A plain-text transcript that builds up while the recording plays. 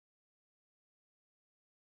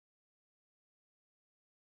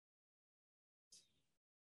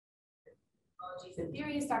Technologies and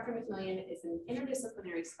Theories, Dr. McMillian is an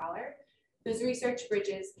interdisciplinary scholar whose research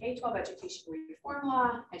bridges K-12 education reform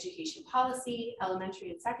law, education policy,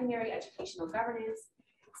 elementary and secondary educational governance,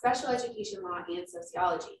 special education law, and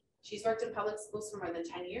sociology. She's worked in public schools for more than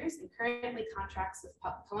 10 years and currently contracts with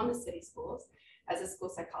Columbus City Schools as a school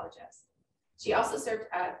psychologist. She also served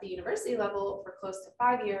at the university level for close to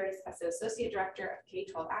 5 years as the Associate Director of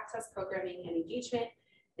K-12 Access Programming and Engagement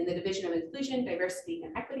in the Division of Inclusion, Diversity,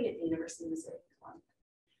 and Equity at the University of Missouri.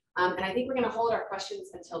 And I think we're going to hold our questions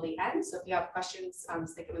until the end. So if you have questions,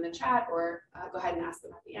 stick them in the chat or go ahead and ask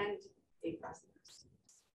them at the end.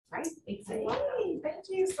 Right? Thank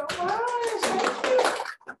you so much.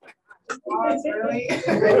 Thank you. Really?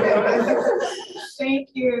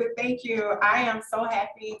 Thank you. I am so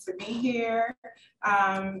happy to be here.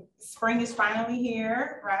 Spring is finally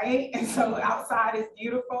here, right? And so outside is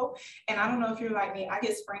beautiful. And I don't know if you're like me, I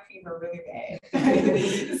get spring fever really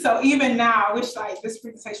bad. So even now, I wish like this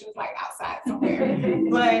presentation was like outside somewhere.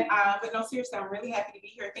 But no, seriously, I'm really happy to be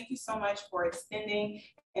here. Thank you so much for extending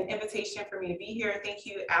an invitation for me to be here. Thank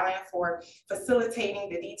you, Alan, for facilitating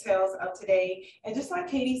the details of today. And just like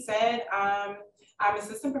Katie said, I'm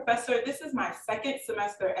assistant professor. This is my second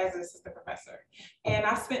semester as an assistant professor. And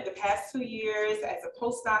I've spent the past 2 years as a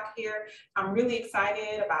postdoc here. I'm really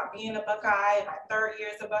excited about being a Buckeye, my 3rd year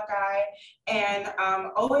as a Buckeye. And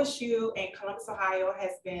OSU and Columbus, Ohio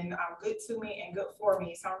has been good to me and good for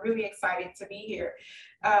me. So I'm really excited to be here.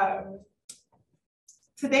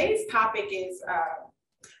 Today's topic is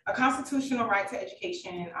a constitutional right to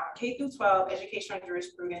education, K-12 educational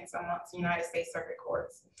jurisprudence amongst United States Circuit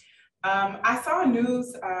Courts. I saw a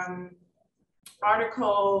news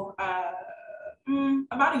article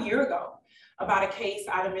about a year ago about a case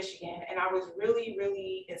out of Michigan, and I was really,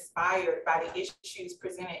 really inspired by the issues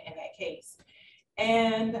presented in that case.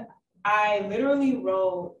 And I literally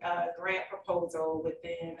wrote a grant proposal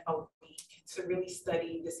within a week to really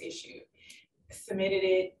study this issue. Submitted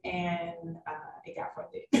it, and it got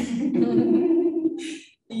funded.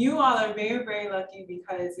 You all are very, very lucky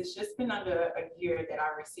because it's just been under a year that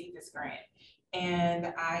I received this grant.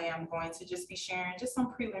 And I am going to just be sharing just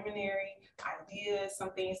some preliminary ideas,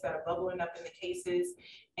 some things that are bubbling up in the cases,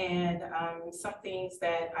 and some things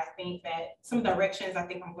that I think that, some directions I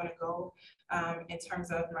think I'm going to go in terms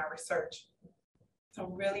of my research. So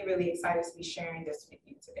I'm really, really excited to be sharing this with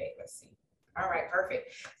you today. Let's see. All right,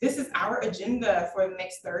 perfect. This is our agenda for the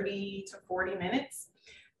next 30 to 40 minutes.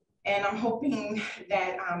 And I'm hoping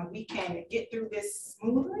that we can get through this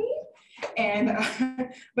smoothly. And,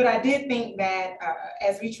 but I did think that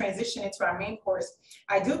as we transition into our main course,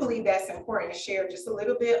 I do believe that's important to share just a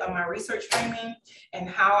little bit of my research framing and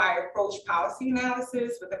how I approach policy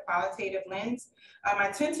analysis with a qualitative lens.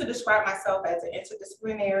 I tend to describe myself as an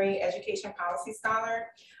interdisciplinary education policy scholar.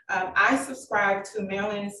 I subscribe to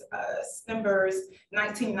Marilyn's Stember's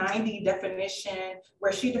 1990 definition,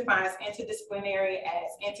 where she defines interdisciplinary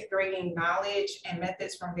as integrating knowledge and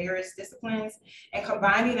methods from various disciplines and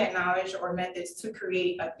combining that knowledge or methods to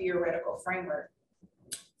create a theoretical framework.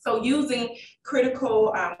 So using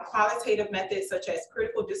critical qualitative methods such as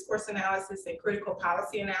critical discourse analysis and critical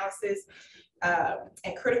policy analysis,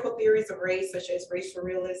 and critical theories of race, such as racial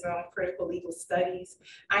realism, critical legal studies.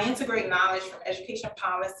 I integrate knowledge from education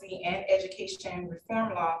policy and education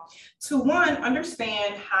reform law to, one,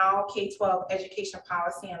 understand how K-12 education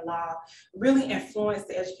policy and law really influence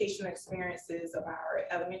the educational experiences of our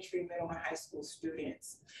elementary, middle, and high school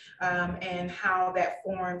students, and how that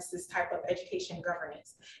forms this type of education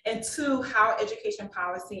governance. And two, how education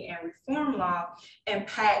policy and reform law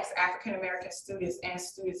impacts African-American students and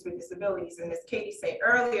students with disabilities. And as Katie said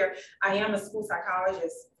earlier, I am a school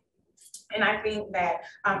psychologist, and I think that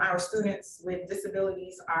our students with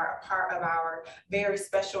disabilities are a part of our very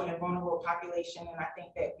special and vulnerable population, and I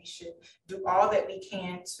think that we should do all that we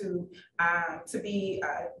can to be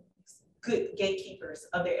good gatekeepers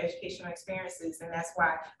of their educational experiences, and that's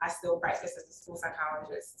why I still practice as a school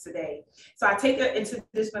psychologist today. So I take an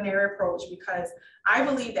interdisciplinary approach because I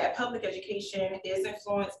believe that public education is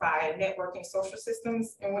influenced by networking social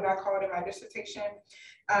systems, and what I call it in my dissertation,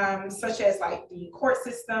 such as like the court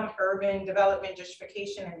system, urban development,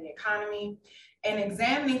 gentrification, and the economy. And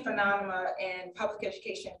examining phenomena in public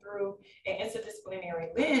education through an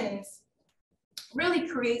interdisciplinary lens really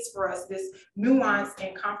creates for us this nuanced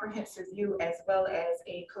and comprehensive view, as well as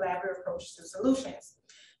a collaborative approach to solutions.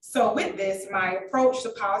 So with this, my approach to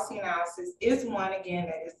policy analysis is one, again,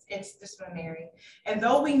 that is interdisciplinary. And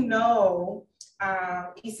though we know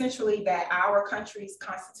essentially that our country's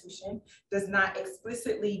constitution does not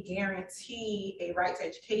explicitly guarantee a right to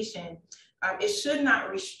education, it should not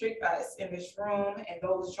restrict us in this room and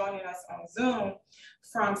those joining us on Zoom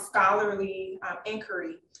from scholarly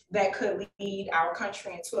inquiry that could lead our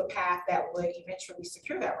country into a path that would eventually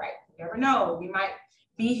secure that right. You never know, we might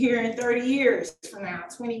be here in 30 years from now,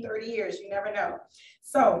 20, 30 years, you never know.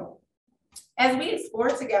 So as we explore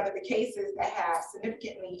together the cases that have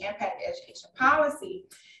significantly impacted education policy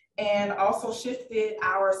and also shifted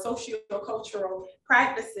our socio-cultural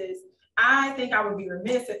practices, I think I would be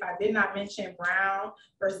remiss if I did not mention Brown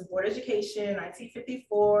versus Board of Education,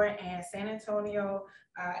 1954, and San Antonio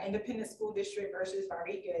Independent School District versus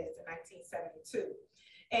Rodriguez in 1972.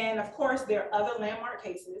 And of course, there are other landmark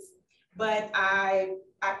cases, but I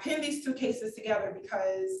pin these two cases together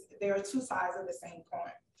because they are two sides of the same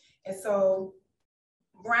coin. And so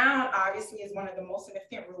Brown obviously is one of the most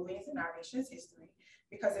significant rulings in our nation's history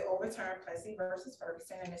because it overturned Plessy versus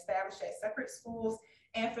Ferguson and established that separate schools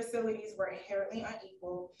and facilities were inherently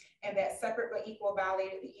unequal and that separate but equal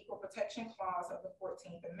violated the Equal Protection Clause of the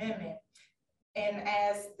 14th Amendment. And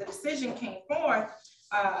as the decision came forth,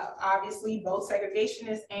 obviously both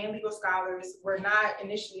segregationists and legal scholars were not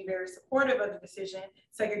initially very supportive of the decision.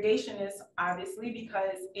 Segregationists, obviously,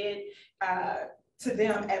 because it, to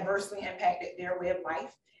them, adversely impacted their way of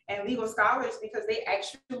life. And legal scholars, because they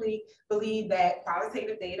actually believe that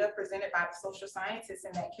qualitative data presented by the social scientists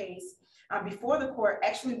in that case before the court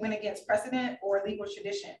actually went against precedent or legal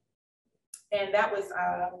tradition. And that was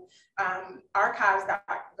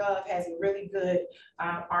archives.gov has a really good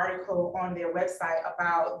article on their website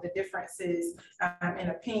about the differences in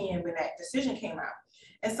opinion when that decision came out.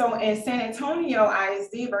 And so in San Antonio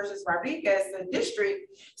ISD versus Rodriguez, the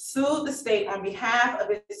district sued the state on behalf of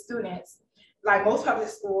its students. Like most public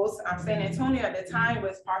schools, San Antonio at the time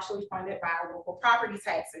was partially funded by local property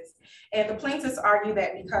taxes. And the plaintiffs argue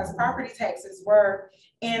that because property taxes were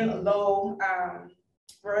in low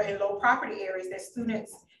property areas, that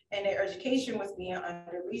students and their education was being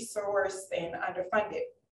under-resourced and underfunded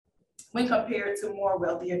when compared to more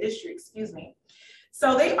wealthier districts, excuse me.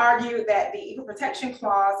 So they argued that the Equal Protection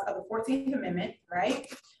Clause of the 14th Amendment, right,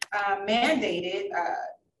 mandated,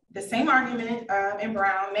 the same argument in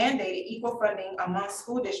Brown mandated equal funding among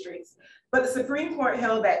school districts, but the Supreme Court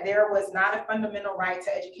held that there was not a fundamental right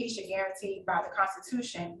to education guaranteed by the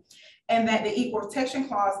Constitution, and that the Equal Protection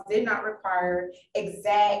Clause did not require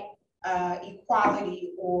exact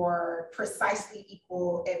equality or precisely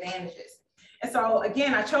equal advantages. And so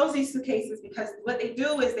again, I chose these two cases because what they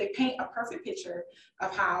do is they paint a perfect picture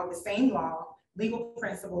of how the same law, legal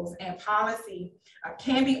principles, and policy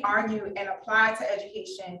can be argued and applied to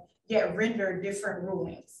education, yet render different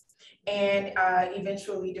rulings and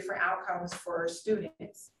eventually different outcomes for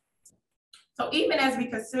students. So even as we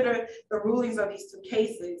consider the rulings of these two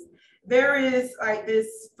cases, there is like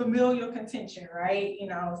this familial contention, right? You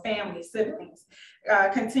know, family, siblings,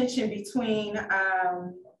 contention between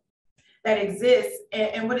that exists.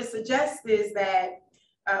 And what it suggests is that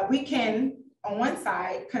we can, on one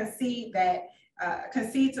side, concede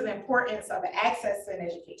to the importance of access to an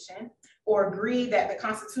education, or agree that the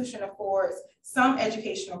Constitution affords some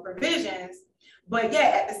educational provisions, but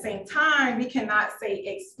yet at the same time, we cannot say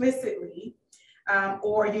explicitly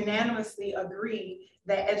or unanimously agree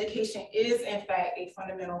that education is in fact a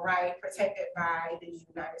fundamental right protected by the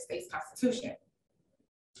United States Constitution.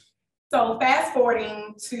 So fast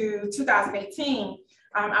forwarding to 2018,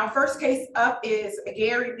 our first case up is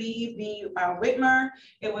Gary B. v. Whitmer.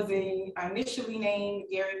 It was initially named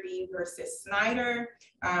Gary B. versus Snyder.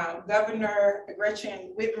 Governor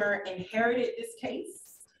Gretchen Whitmer inherited this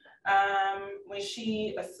case when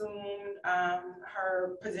she assumed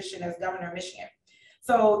her position as governor of Michigan.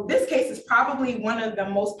 So this case is probably one of the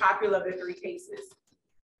most popular of the three cases.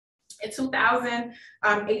 In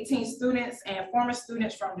 2018, students and former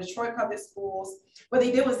students from Detroit Public Schools, what they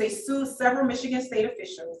did was they sued several Michigan state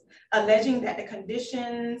officials, alleging that the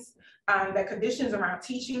conditions around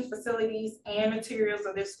teaching facilities and materials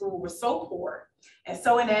of their school were so poor and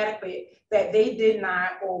so inadequate that they did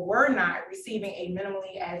not or were not receiving a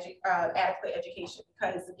minimally adequate education.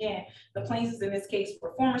 Because again, the plaintiffs in this case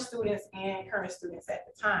were former students and current students at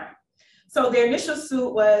the time. So their initial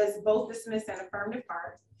suit was both dismissed and affirmative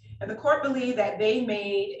part. And the court believed that they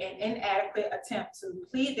made an inadequate attempt to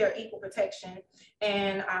plead their equal protection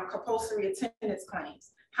and compulsory attendance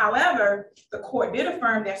claims. However, the court did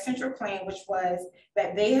affirm their central claim, which was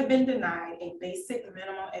that they have been denied a basic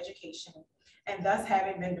minimum education and thus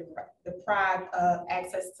having been deprived of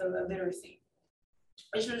access to literacy,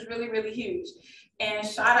 which was really, really huge. And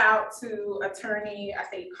shout out to attorney, I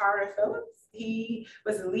think, Carter Phillips. He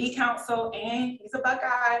was the lead counsel and he's a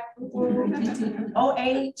Buckeye. OH.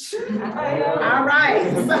 All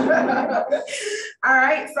right. All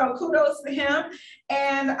right, so kudos to him.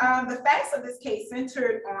 And the facts of this case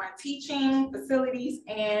centered on teaching, facilities,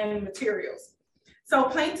 and materials. So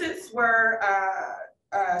plaintiffs were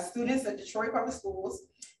students at Detroit Public Schools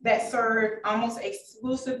that served almost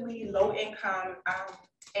exclusively low-income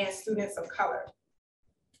and students of color.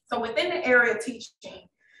 So within the area of teaching,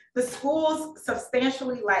 the schools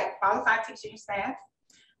substantially lack qualified teaching staff.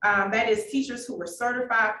 That is, teachers who were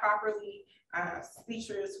certified properly,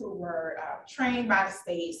 teachers who were trained by the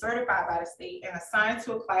state, certified by the state, and assigned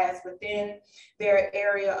to a class within their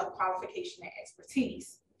area of qualification and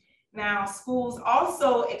expertise. Now, schools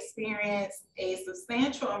also experience a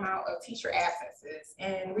substantial amount of teacher absences,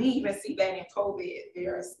 and we even see that in COVID.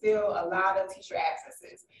 There are still a lot of teacher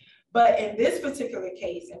absences. But in this particular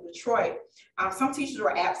case in Detroit, some teachers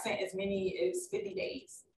were absent as many as 50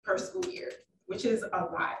 days per school year, which is a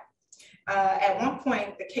lot. At one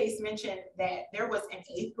point, the case mentioned that there was an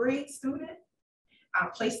 8th grade student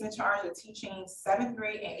placed in charge of teaching 7th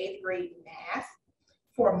grade and 8th grade math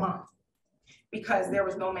for a month because there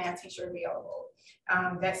was no math teacher available.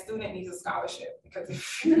 That student needs a scholarship because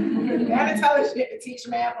if you're that intelligent to teach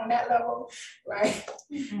math on that level, right?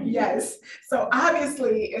 Yes. So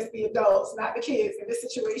obviously it's the adults, not the kids in this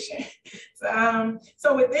situation.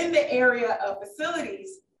 So within the area of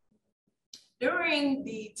facilities, during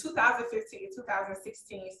the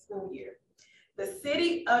 2015-2016 school year, the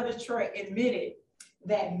city of Detroit admitted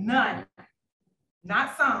that none,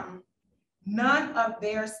 not some, none of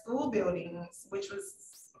their school buildings, which was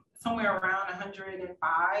somewhere around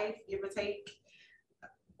 105, give or take,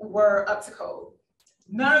 were up to code.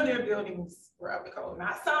 None of their buildings were up to code,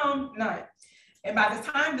 not some, none. And by the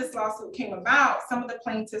time this lawsuit came about, some of the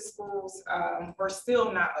plaintiff schools were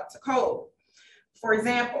still not up to code. For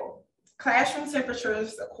example, classroom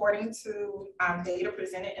temperatures, according to data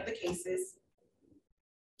presented in the cases,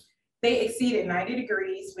 they exceeded 90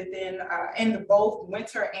 degrees within in both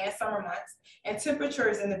winter and summer months, and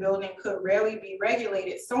temperatures in the building could rarely be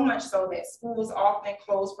regulated, so much so that schools often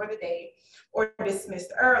closed for the day or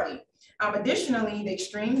dismissed early. Additionally, the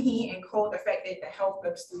extreme heat and cold affected the health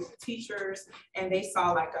of students and teachers, and they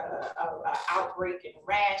saw like a outbreak in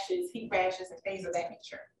rashes, heat rashes, and things of that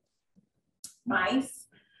nature. Mice,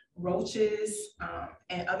 roaches,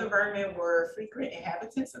 and other vermin were frequent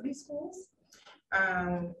inhabitants of these schools.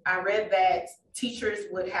 I read that teachers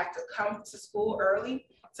would have to come to school early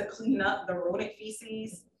to clean up the rodent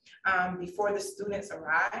feces before the students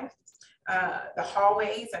arrived. The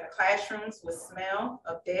hallways and the classrooms would smell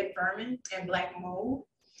of dead vermin and black mold.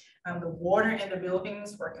 The water in the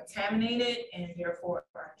buildings were contaminated and therefore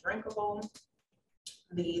undrinkable.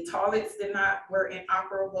 The toilets were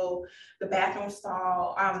inoperable. The bathroom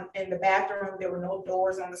stall, in the bathroom, there were no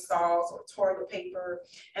doors on the stalls or toilet paper.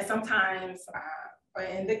 And sometimes,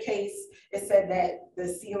 in the case, it said that the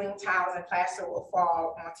ceiling tiles and plaster will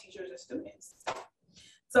fall on teachers and students.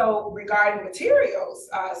 So regarding materials,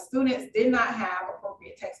 students did not have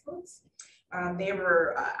appropriate textbooks. They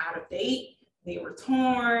were out of date, they were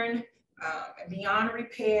torn, beyond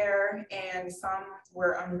repair, and some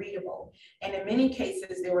were unreadable. And in many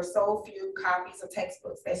cases, there were so few copies of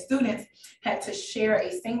textbooks that students had to share a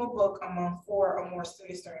single book among 4 or more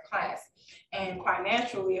students during class. And quite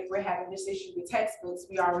naturally, if we're having this issue with textbooks,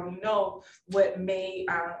 we already know what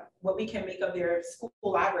we can make of their school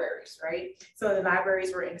libraries, right? So the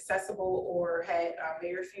libraries were inaccessible or had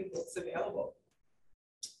very few books available.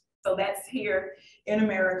 So that's here in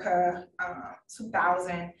America,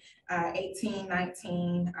 2018,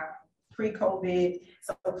 19, pre-COVID.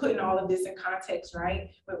 So we're putting all of this in context,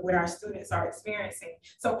 right, with what our students are experiencing.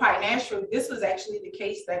 So quite naturally, this was actually the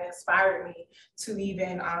case that inspired me to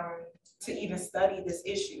even study this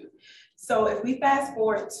issue. So if we fast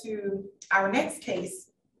forward to our next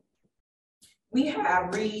case, we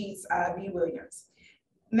have Reeves v. Williams.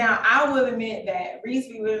 Now, I will admit that Reeves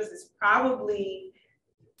v. Williams is probably,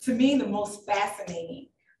 to me, the most fascinating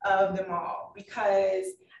of them all, because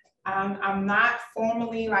I'm not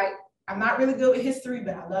really good with history,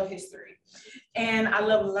 but I love history. And I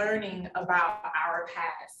love learning about our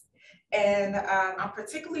past. And I'm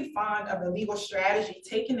particularly fond of the legal strategy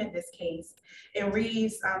taken in this case in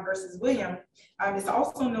Reeves versus Williams. It's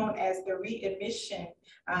also known as the Readmission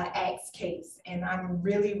Acts case. And I'm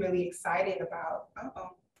really, really excited about,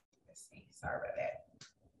 let's see, sorry about that.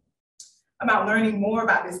 about learning more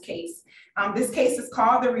about this case. This case is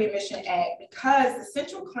called the Readmission Act because the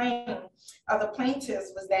central claim of the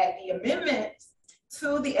plaintiffs was that the amendments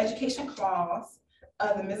to the Education Clause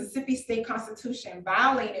of the Mississippi State Constitution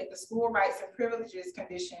violated the school rights and privileges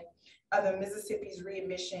condition of the Mississippi's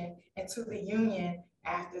readmission into the Union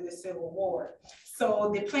after the Civil War.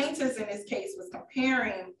 So the plaintiffs in this case was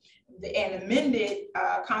comparing an amended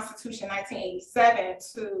Constitution 1987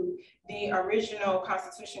 to the original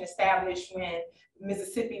Constitution established when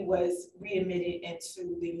Mississippi was readmitted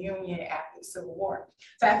into the Union after the Civil War.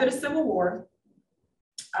 So after the Civil War,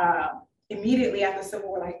 immediately after the Civil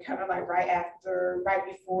War, like kind of like right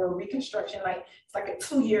before Reconstruction, like it's like a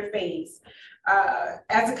 2-year phase.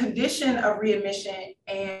 As a condition of readmission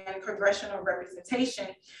and congressional representation,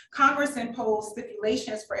 Congress imposed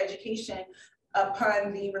stipulations for education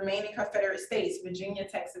upon the remaining Confederate states, Virginia,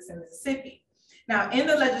 Texas, and Mississippi. Now, in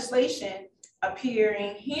the legislation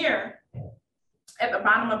appearing here at the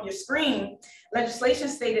bottom of your screen, legislation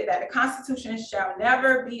stated that the Constitution shall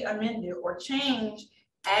never be amended or changed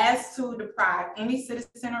as to deprive any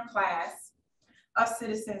citizen or class of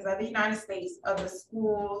citizens of the United States of the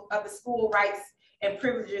school rights and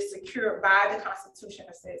privileges secured by the Constitution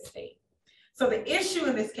of said state. So the issue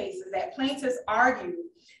in this case is that plaintiffs argue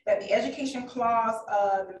that the Education Clause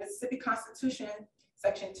of the Mississippi Constitution,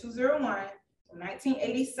 Section 201 from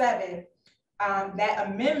 1987, that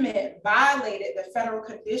amendment violated the federal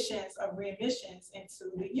conditions of readmissions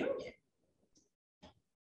into the Union.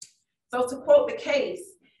 So to quote the case,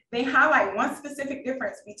 they highlight one specific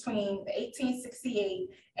difference between the 1868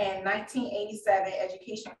 and 1987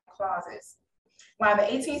 education clauses. While the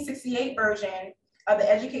 1868 version of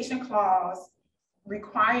the Education Clause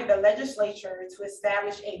required the legislature to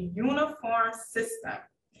establish a uniform system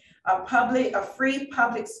of free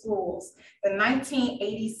public schools, the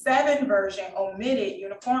 1987 version omitted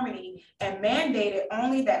uniformity and mandated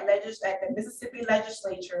only that the Mississippi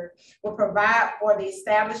legislature will provide for the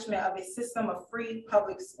establishment of a system of free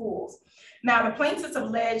public schools. Now, the plaintiffs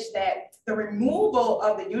allege that the removal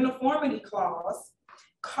of the uniformity clause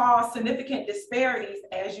caused significant disparities,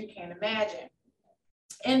 as you can imagine,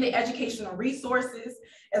 in the educational resources,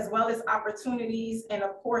 as well as opportunities, and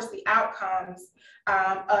of course the outcomes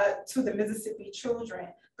to the Mississippi children,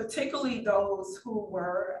 particularly those who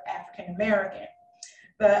were African American.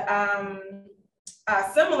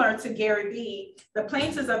 Similar to Gary B., the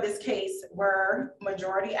plaintiffs of this case were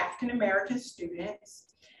majority African American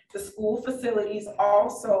students. The school facilities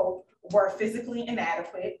also were physically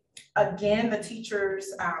inadequate. Again, the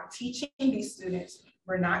teachers teaching these students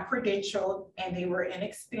were not credentialed and they were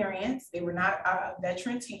inexperienced. They were not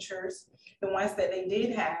veteran teachers, the ones that they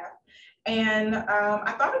did have. And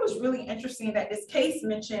I thought it was really interesting that this case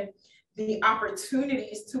mentioned the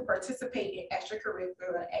opportunities to participate in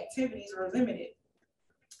extracurricular activities were limited.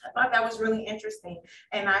 I thought that was really interesting.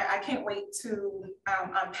 And I can't wait to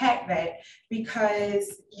unpack that,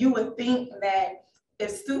 because you would think that if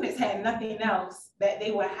students had nothing else, that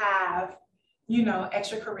they would have, you know,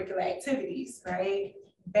 extracurricular activities, right?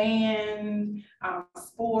 Band,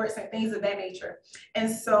 sports, and things of that nature. And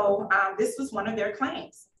so this was one of their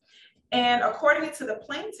claims. And according to the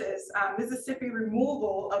plaintiffs, Mississippi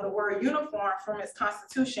removal of the word uniform from its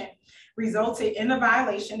constitution resulted in a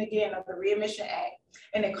violation, again, of the Readmission Act.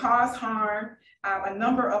 And it caused harm, a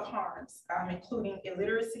number of harms, including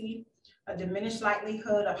illiteracy, a diminished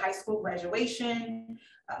likelihood of high school graduation,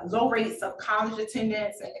 low rates of college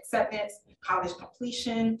attendance and acceptance, college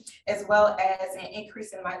completion, as well as an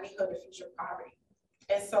increase in likelihood of future poverty.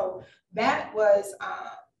 And so that was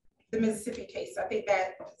the Mississippi case. I think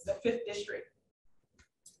that is the 5th district.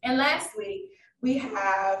 And lastly, we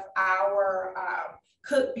have our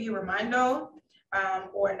Cook v. Raimondo,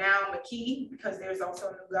 or now McKee, because there's also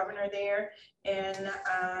a new governor there in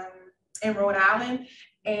Rhode Island.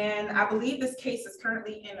 And I believe this case is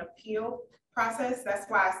currently in appeal process. That's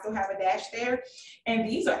why I still have a dash there. And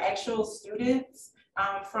these are actual students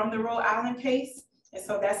from the Rhode Island case. And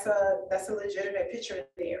so that's a legitimate picture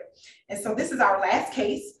there. And so this is our last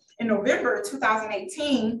case. In November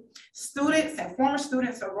 2018, students and former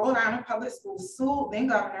students of Rhode Island Public Schools sued then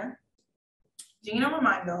Governor Gina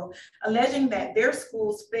Raimondo, alleging that their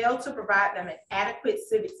schools failed to provide them an adequate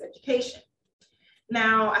civics education.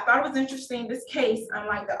 Now, I thought it was interesting, this case,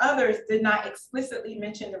 unlike the others, did not explicitly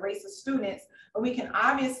mention the race of students, but we can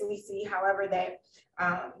obviously see, however,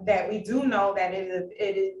 that we do know that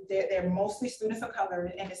they're mostly students of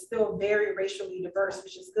color, and it's still very racially diverse,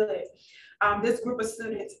 which is good. This group of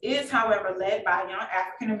students is, however, led by a young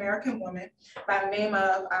African-American woman by the name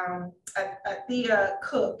of Athea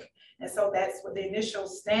Cook. And so that's what the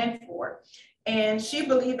initials stand for. And she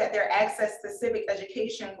believed that their access to civic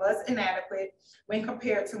education was inadequate when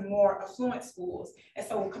compared to more affluent schools. And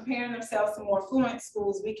so comparing themselves to more affluent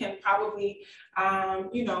schools, we can probably,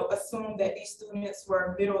 assume that these students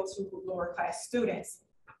were middle to lower class students.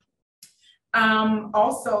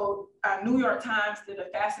 Also, New York Times did a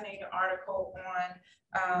fascinating article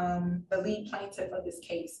on the lead plaintiff of this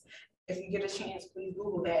case. If you get a chance, please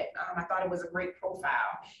Google that. I thought it was a great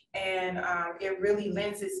profile, and it really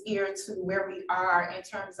lends its ear to where we are in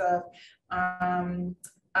terms of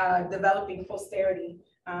developing posterity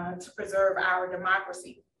to preserve our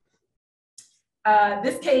democracy.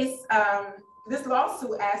 This case, this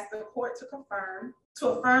lawsuit asked the court to affirm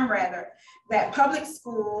that public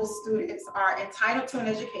school students are entitled to an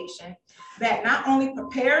education that not only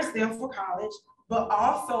prepares them for college, but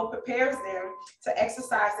also prepares them to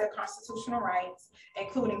exercise their constitutional rights,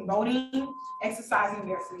 including voting, exercising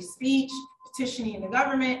their free speech, petitioning the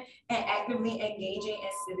government, and actively engaging in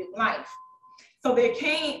civic life. So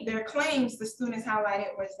their claims the students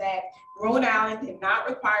highlighted was that Rhode Island did not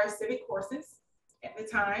require civic courses at the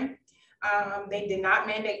time. They did not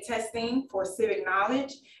mandate testing for civic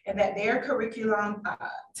knowledge, and that their curriculum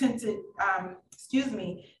tended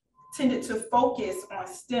to focus on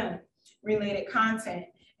STEM related content.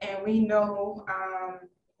 And we know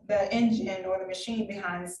the engine or the machine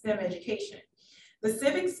behind STEM education. The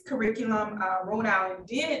civics curriculum Rhode Island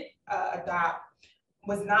did adopt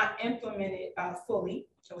was not implemented fully.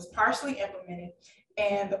 It was partially implemented,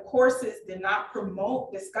 and the courses did not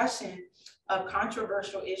promote discussion of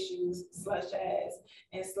controversial issues such as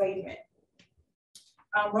enslavement.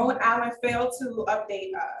 Rhode Island failed to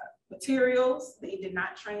update materials. They did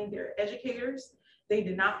not train their educators. They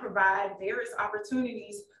did not provide various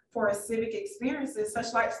opportunities for civic experiences,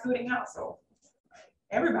 such like student council.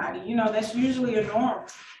 Everybody, that's usually a norm.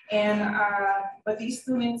 And, but these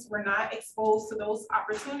students were not exposed to those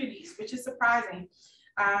opportunities, which is surprising.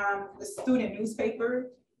 The student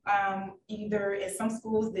newspaper, either in some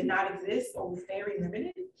schools did not exist or was very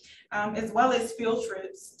limited, as well as field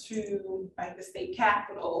trips to like the state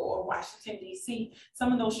capitol or Washington, D.C.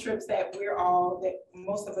 Some of those trips that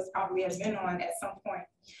most of us probably have been on at some point.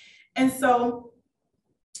 And so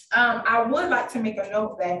I would like to make a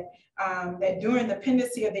note that that during the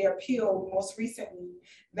pendency of their appeal, most recently,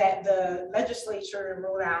 that the legislature in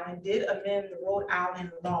Rhode Island did amend the Rhode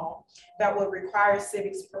Island law that would require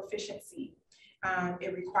civics proficiency.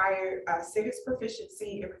 It required civics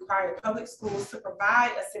proficiency. It required public schools to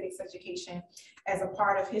provide a civics education as a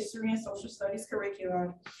part of history and social studies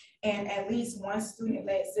curriculum, and at least one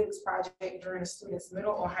student-led civics project during a student's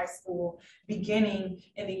middle or high school beginning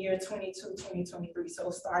in the year 2023, so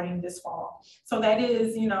starting this fall. So that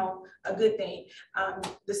is, a good thing.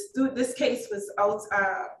 This case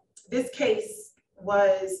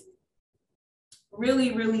was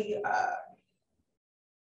really, really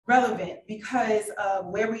relevant because of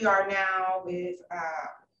where we are now with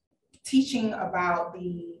teaching about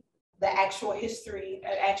the actual history,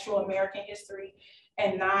 actual American history,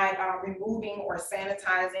 and not removing or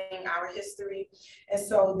sanitizing our history. And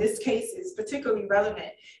so this case is particularly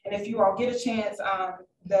relevant. And if you all get a chance,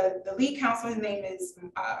 the lead counsel, his name is,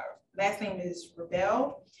 last name is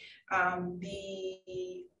Rebel.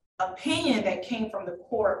 The opinion that came from the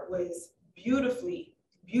court was beautifully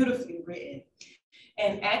written.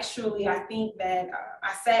 And actually, I think that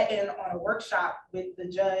I sat in on a workshop with the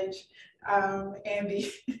judge and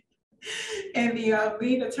the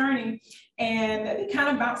lead attorney, and they kind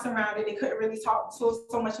of bounced around it. They couldn't really talk so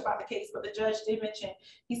much about the case, but the judge did mention,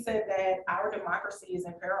 he said that our democracy is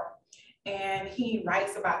in peril. And he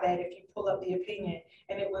writes about that if you pull up the opinion.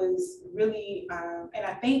 And it was really, and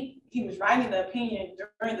I think he was writing the opinion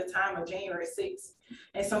during the time of January 6th.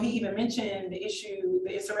 And so he even mentioned the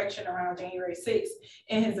insurrection around January 6th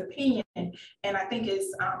in his opinion. And I think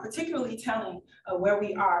it's particularly telling of where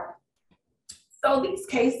we are. So these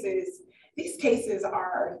cases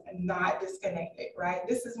are not disconnected, right?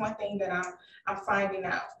 This is one thing that I'm finding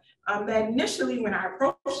out. That initially when I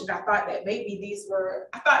approached it, I thought that maybe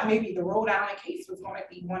the Rhode Island case was going to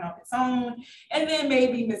be one of its own, and then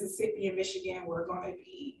maybe Mississippi and Michigan were going to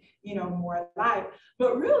be, more alike.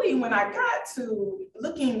 But really, when I got to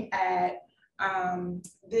looking at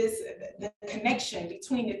the connection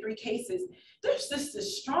between the three cases, there's just a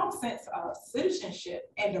strong sense of citizenship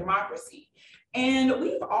and democracy. And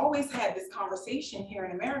we've always had this conversation here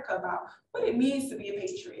in America about what it means to be a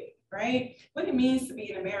patriot, right? What it means to be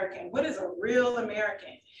an American. What is a real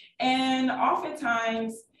American? And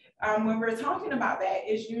oftentimes, when we're talking about that,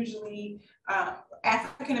 it's usually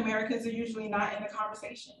African Americans are usually not in the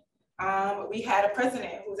conversation. We had a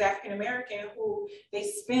president who's African-American who they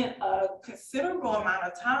spent a considerable amount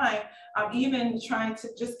of time even trying to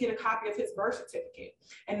just get a copy of his birth certificate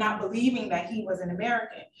and not believing that he was an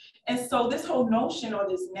American. And so this whole notion or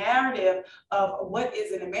this narrative of what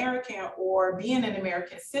is an American or being an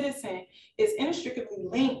American citizen is inextricably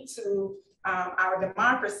linked to our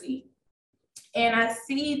democracy. And I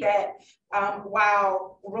see that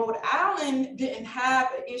while Rhode Island didn't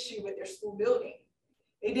have an issue with their school building,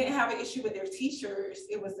 they didn't have an issue with their teachers,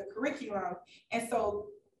 it was the curriculum. And so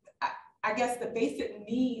I guess the basic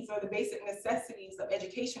needs or the basic necessities of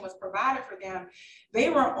education was provided for them.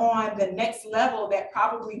 They were on the next level that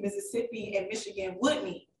probably Mississippi and Michigan would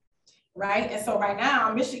need, right? And so right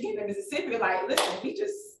now, Michigan and Mississippi are like, listen, we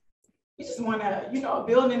just want to, you know, a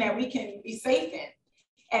building that we can be safe in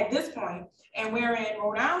at this point. And we're in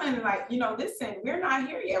Rhode Island, like, you know, listen, we're not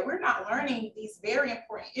here yet. We're not learning these very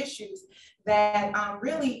important issues that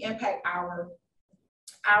really impact our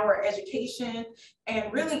education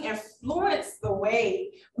and really influence the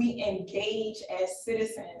way we engage as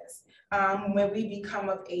citizens when we become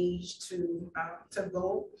of age to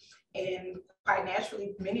vote. And quite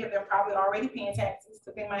naturally, many of them probably already paying taxes,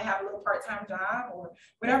 so they might have a little part-time job or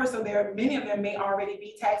whatever. So many of them may already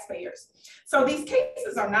be taxpayers. So these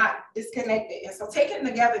cases are not disconnected. And so taken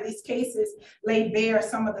together, these cases lay bare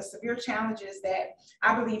some of the severe challenges that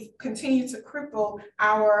I believe continue to cripple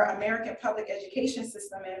our American public education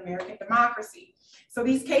system and American democracy. So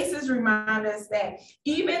these cases remind us that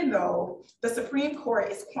even though the Supreme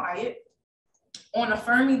Court is quiet on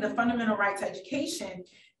affirming the fundamental right to education,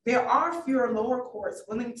 there are fewer lower courts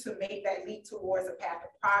willing to make that leap towards a path of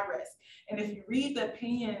progress. And if you read the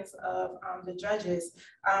opinions of the judges,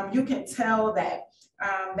 you can tell that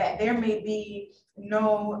that there may be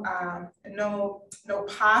no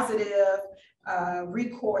positive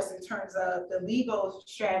recourse in terms of the legal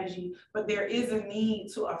strategy, but there is a need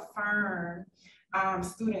to affirm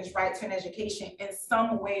students' right to an education in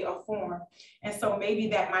some way or form. And so maybe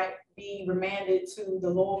that might be remanded to the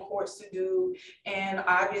lower courts to do, and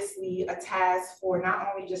obviously a task for not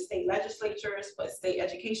only just state legislatures, but state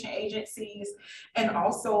education agencies, and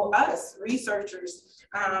also us researchers.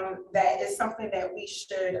 That is something that we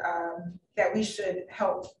should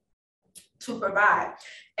help to provide.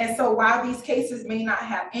 And so while these cases may not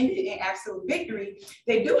have ended in absolute victory,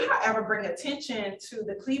 they do, however, bring attention to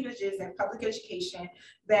the cleavages in public education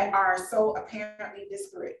that are so apparently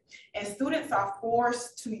disparate. And students are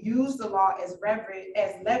forced to use the law as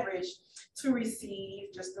leverage to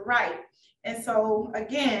receive just the right. And so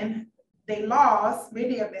again, they lost,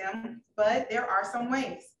 many of them, but there are some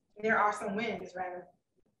ways. There are some wins, rather.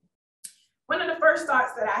 One of the first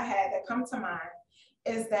thoughts that I had that come to mind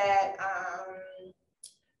is that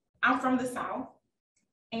I'm from the South,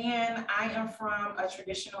 and I am from a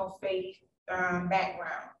traditional faith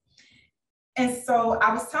background. And so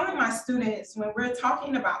I was telling my students, when we're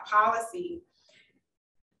talking about policy,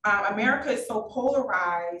 America is so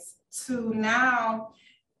polarized to now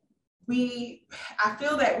I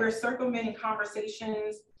feel that we're circumventing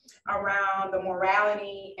conversations around the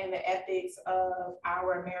morality and the ethics of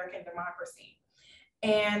our American democracy.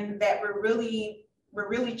 And that we're really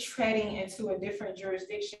treading into a different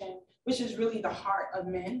jurisdiction, which is really the heart of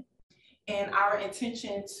men, and our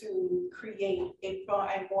intention to create a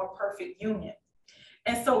more perfect union.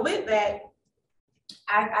 And so with that,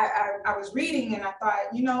 I was reading and I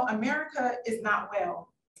thought, you know, America is not well.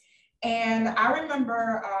 And I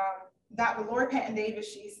remember Dr. Lori Patton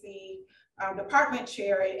Davis, she's the department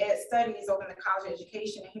chair at Ed Studies over in the College of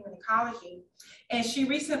Education and Human Ecology. And she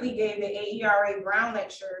recently gave the AERA Brown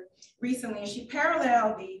Lecture recently, and she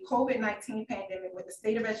paralleled the COVID-19 pandemic with the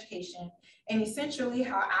state of education and essentially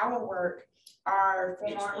how our work are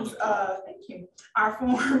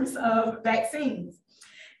forms of vaccines.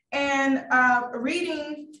 And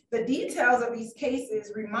reading the details of these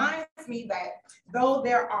cases reminds me that though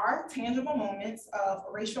there are tangible moments of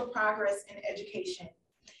racial progress in education,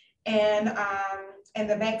 and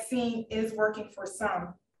the vaccine is working for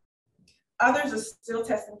some, others are still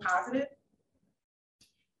testing positive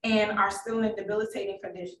and are still in debilitating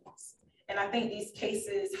conditions. And I think these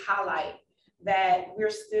cases highlight that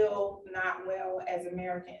we're still not well as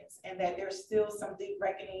Americans, and that there's still some deep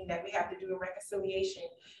reckoning that we have to do in reconciliation.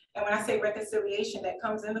 And when I say reconciliation, that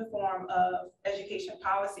comes in the form of education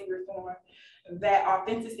policy reform that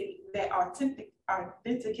authentically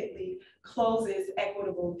closes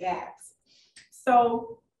equitable gaps.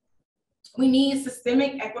 So we need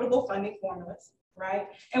systemic equitable funding formulas, right?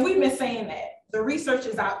 And we've been saying that. The research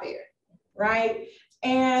is out there, right?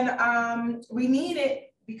 And we need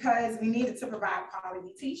it because we need it to provide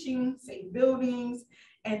quality teaching, safe buildings,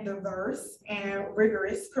 and diverse and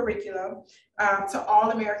rigorous curriculum to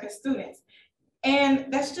all American students.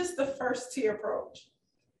 And that's just the first tier approach.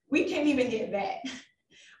 We can't even get that.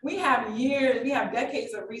 We have years, we have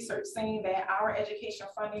decades of research saying that our education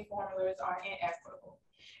funding formulas are inequitable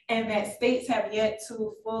and that states have yet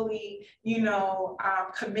to fully,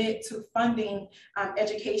 commit to funding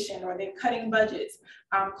education, or they're cutting budgets.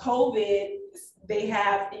 COVID, they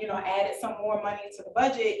have, added some more money to the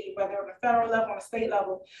budget, whether on the federal level or the state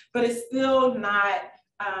level, but it's still not,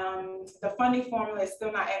 the funding formula is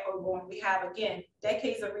still not equitable. And we have, again,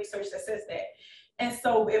 decades of research that says that. And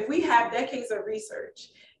so if we have decades of research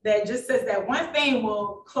that just says that one thing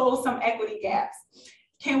will close some equity gaps,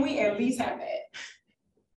 can we at least have that?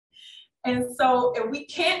 And so if we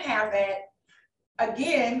can't have that,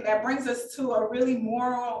 again, that brings us to a really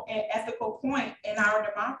moral and ethical point in our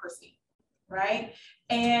democracy, right?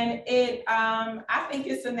 And I think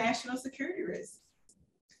it's a national security risk,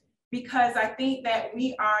 because I think that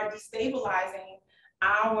we are destabilizing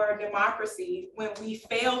our democracy when we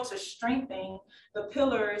fail to strengthen the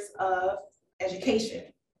pillars of education.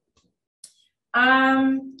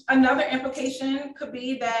 Another implication could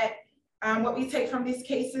be that what we take from these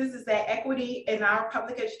cases is that equity in our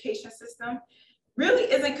public education system really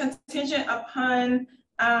isn't contingent upon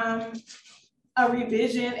a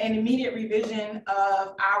revision, an immediate revision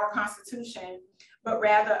of our Constitution, but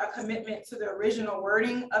rather a commitment to the original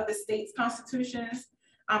wording of the state's constitutions,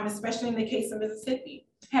 especially in the case of Mississippi.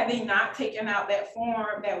 Had they not taken out that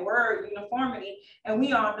word, uniformity, and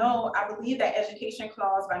we all know, I believe that Education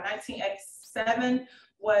Clause by 1987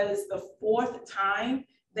 was the 4th time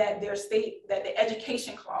that the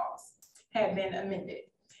Education Clause had been amended.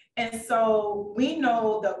 And so we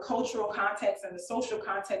know the cultural context and the social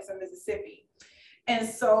context of Mississippi. And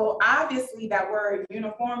so obviously that word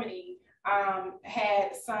uniformity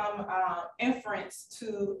had some inference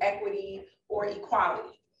to equity or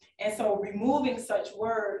equality. And so removing such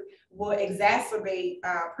word will exacerbate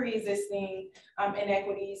pre-existing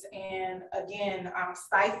inequities and, again,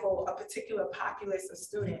 stifle a particular populace of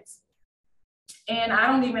students. And I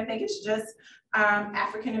don't even think it's just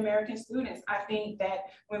African-American students. I think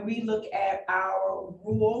that when we look at our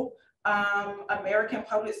rural American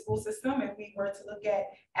public school system, if we were to look at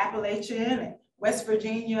Appalachian and West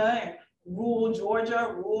Virginia and rural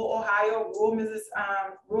Georgia, rural Ohio,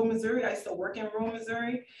 rural Missouri, I used to work in rural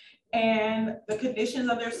Missouri, and the conditions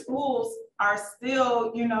of their schools are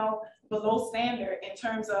still, below standard in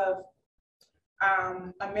terms of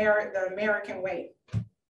the American way.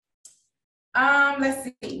 Let's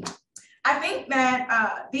see. I think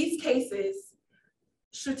that these cases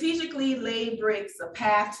strategically lay bricks a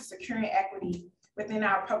path to securing equity within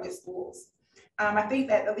our public schools. I think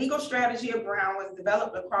that the legal strategy of Brown was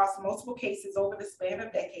developed across multiple cases over the span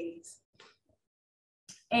of decades.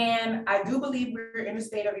 And I do believe we're in a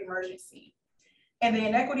state of emergency. And the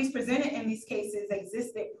inequities presented in these cases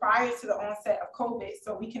existed prior to the onset of COVID.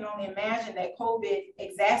 So we can only imagine that COVID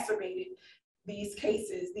exacerbated these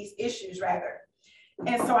cases, these issues rather.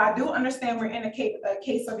 And so I do understand we're in a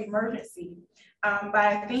case of emergency, but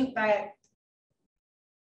I think that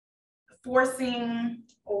forcing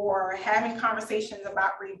or having conversations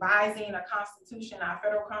about revising a constitution, our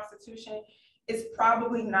federal constitution, is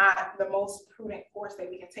probably not the most prudent course that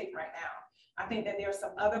we can take right now. I think that there are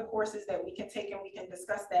some other courses that we can take, and we can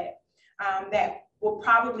discuss that, that will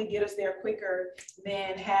probably get us there quicker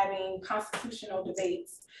than having constitutional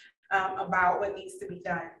debates about what needs to be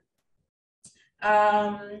done.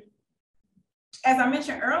 As I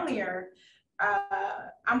mentioned earlier,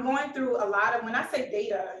 I'm going through a lot of, when I say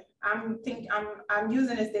data, I'm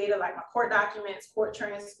using this data like my court documents, court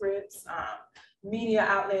transcripts, media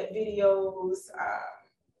outlet videos,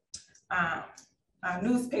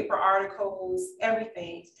 newspaper articles,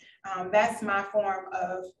 everything. That's my form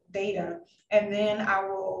of data. And then I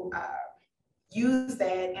will use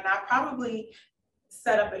that, and I probably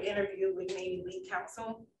set up an interview with maybe lead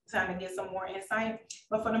counsel, trying to get some more insight.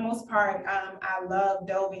 But for the most part, I love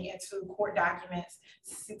delving into court documents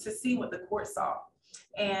to see what the court saw.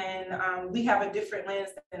 And we have a different lens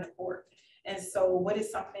than the court. And so what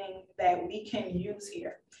is something that we can use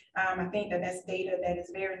here? I think that that's data that is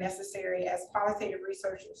very necessary as qualitative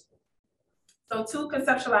researchers. So 2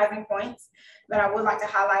 conceptualizing points that I would like to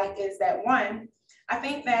highlight is that, one, I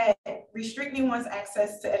think that restricting one's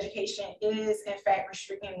access to education is in fact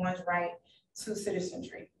restricting one's right to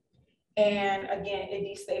citizenry. And again, it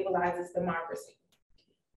destabilizes democracy.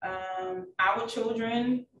 Our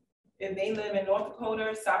children, if they live in North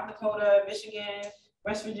Dakota, South Dakota, Michigan,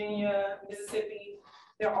 West Virginia, Mississippi,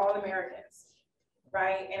 they're all Americans.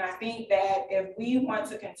 right? And I think that if we want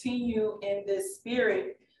to continue in this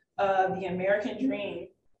spirit of the American dream,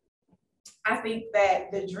 I think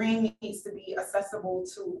that the dream needs to be accessible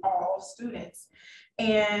to all students.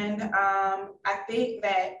 And I think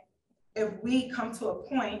that if we come to a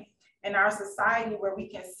point in our society where we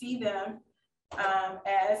can see them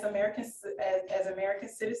as American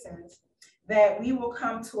citizens, that we will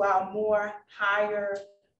come to our more higher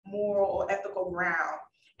moral or ethical ground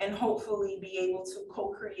and hopefully be able to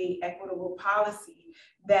co-create equitable policy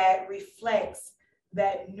that reflects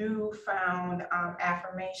that newfound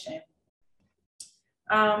affirmation.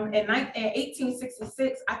 In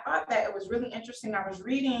 1866, I thought that it was really interesting. I was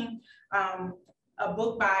reading a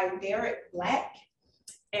book by Derek Black,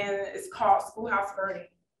 and it's called Schoolhouse Burning.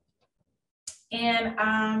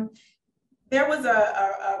 And there was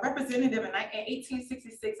a representative in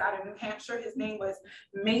 1866 out of New Hampshire. His name was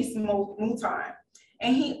Mace Mouton,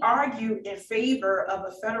 and he argued in favor of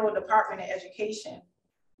a federal Department of Education.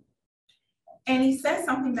 And he said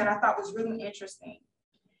something that I thought was really interesting.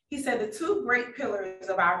 He said the two great pillars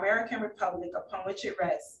of our American Republic upon which it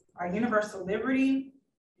rests are universal liberty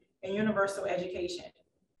and universal education.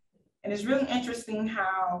 And it's really interesting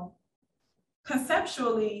how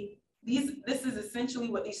conceptually, this is essentially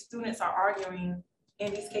what these students are arguing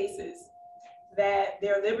in these cases, that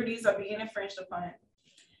their liberties are being infringed upon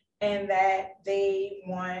and that they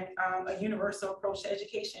want a universal approach to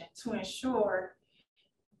education to ensure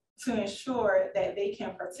that they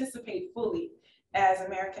can participate fully as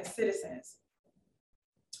American citizens.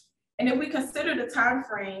 And if we consider the time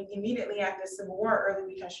frame immediately after the Civil War,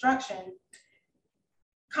 early Reconstruction,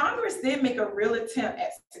 Congress did make a real attempt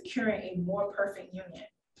at securing a more perfect union.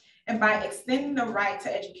 And by extending the right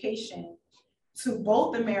to education to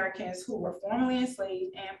both Americans who were formerly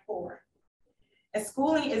enslaved and poor. And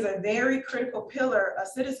schooling is a very critical pillar of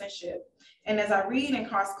citizenship. And as I read and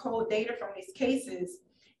cross-code data from these cases,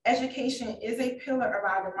 education is a pillar of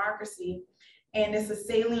our democracy, and it's a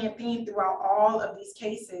salient theme throughout all of these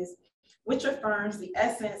cases, which affirms the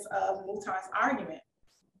essence of Mouton's argument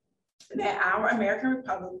that our American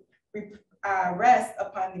Republic rests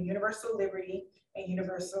upon the universal liberty and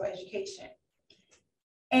universal education.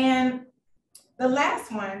 And the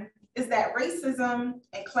last one is that racism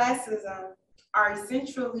and classism are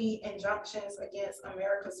essentially injunctions against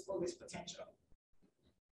America's fullest potential.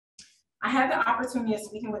 I had the opportunity of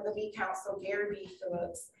speaking with the lead counsel, Gary B.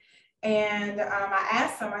 Phillips, and I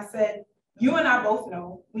asked him, I said, you and I both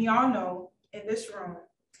know, we all know in this room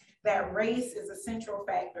that race is a central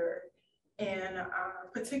factor in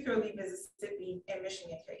particularly Mississippi and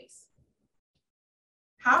Michigan case.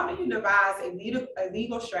 How do you devise a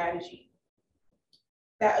legal strategy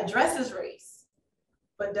that addresses race,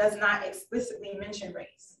 but does not explicitly mention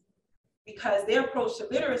race? Because their approach to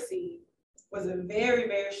literacy was a very,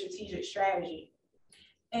 very strategic strategy.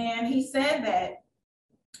 And he said that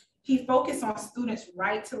he focused on students'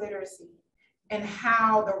 right to literacy and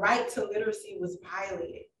how the right to literacy was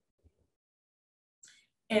violated.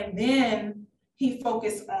 And then he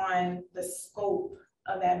focused on the scope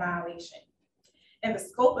of that violation. And the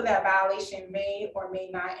scope of that violation may or may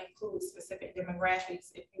not include specific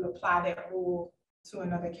demographics if you apply that rule to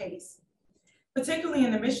another case. Particularly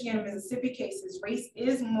in the Michigan and Mississippi cases, race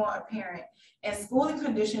is more apparent and schooling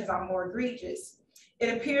conditions are more egregious.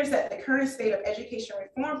 It appears that the current state of education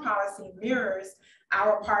reform policy mirrors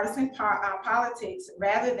our partisan politics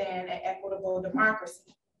rather than an equitable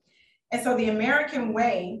democracy. And so the American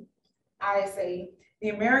way, I say, the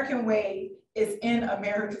American way is in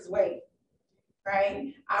America's way,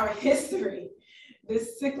 right? Our history,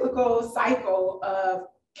 this cyclical cycle of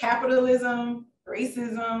capitalism,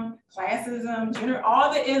 racism, classism, gender,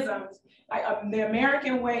 all the isms, like the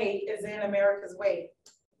American way is in America's way.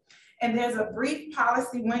 And there's a brief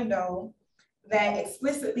policy window that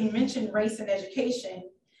explicitly mentioned race in education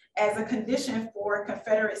as a condition for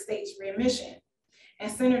Confederate states' readmission.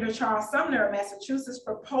 And Senator Charles Sumner of Massachusetts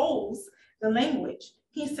proposed the language.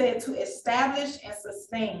 He said to establish and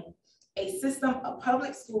sustain a system of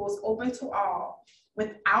public schools open to all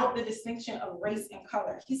without the distinction of race and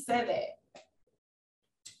color. He said that.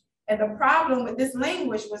 And the problem with this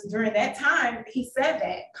language was during that time, he said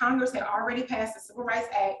that Congress had already passed the Civil Rights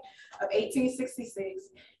Act of 1866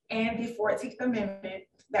 and the 14th Amendment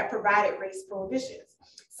that provided race prohibitions.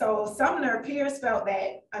 So Sumner peers felt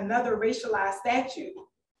that another racialized statute,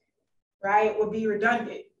 right, would be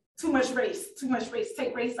redundant. Too much race,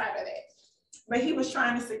 take race out of that. But he was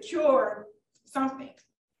trying to secure something.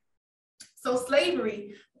 So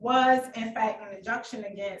slavery was, in fact, an injunction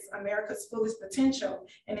against America's fullest potential.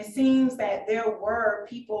 And it seems that there were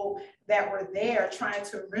people that were there trying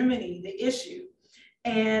to remedy the issue.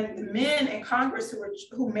 And the men in Congress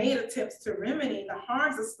who made attempts to remedy the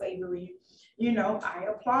harms of slavery, you know, I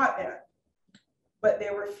applaud them. But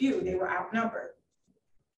there were few, they were outnumbered.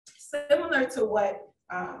 Similar to what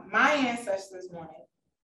my ancestors wanted.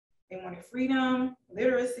 They wanted freedom,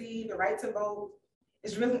 literacy, the right to vote.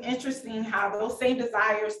 It's really interesting how those same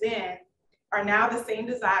desires then are now the same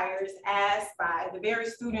desires asked by the very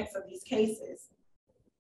students of these cases.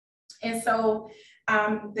 And so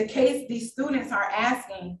these students are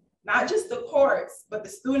asking, not just the courts, but the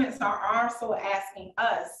students are also asking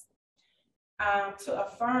us to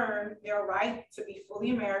affirm their right to be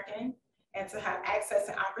fully American and to have access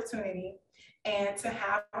and opportunity and to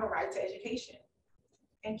have a right to education.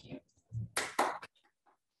 Thank you.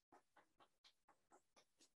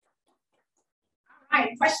 All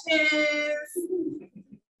right, questions?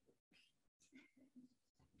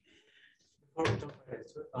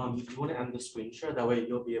 You want to end the screen share, that way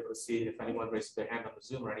you'll be able to see if anyone raises their hand on the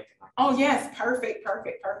Zoom or anything like that. Oh yes, perfect,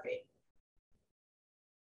 perfect, perfect.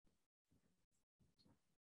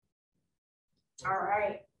 All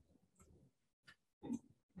right. Is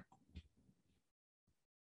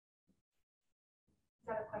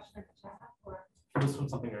that a question in the chat or? This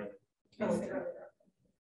one's something earlier. Yes,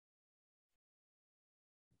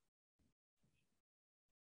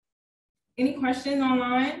 any questions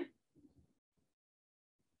online?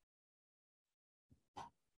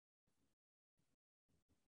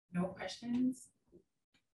 No questions?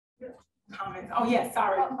 Comments? Oh, yes,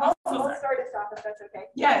 sorry. I'll start us off if that's okay.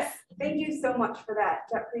 Yes. Thank you so much for that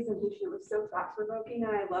presentation. It was so thought-provoking,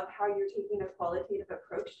 and I love how you're taking a qualitative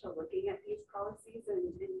approach to looking at these policies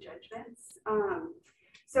and judgments.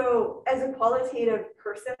 So as a qualitative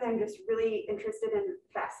person, I'm just really interested and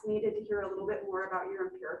fascinated to hear a little bit more about your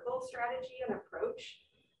empirical strategy and approach.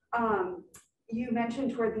 You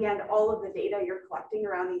mentioned toward the end all of the data you're collecting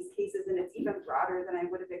around these cases, and it's even broader than I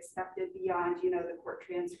would have expected beyond, you know, the court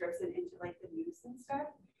transcripts and into like the news and stuff.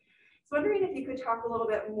 So wondering if you could talk a little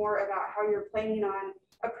bit more about how you're planning on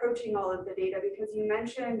approaching all of the data, because you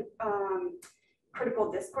mentioned critical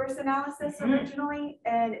discourse analysis originally,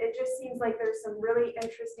 and it just seems like there's some really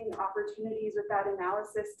interesting opportunities with that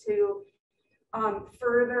analysis to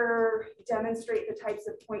further demonstrate the types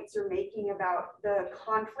of points you're making about the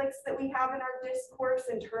conflicts that we have in our discourse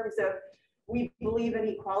in terms of we believe in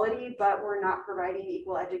equality, but we're not providing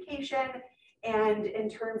equal education, and in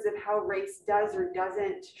terms of how race does or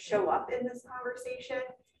doesn't show up in this conversation.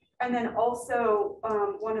 And then also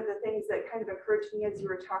one of the things that kind of occurred to me as you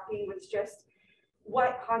were talking was just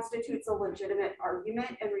what constitutes a legitimate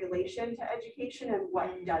argument in relation to education and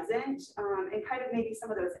what doesn't, and kind of maybe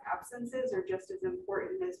some of those absences are just as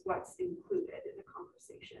important as what's included in the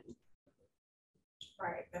conversation.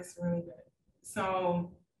 Right, that's really good.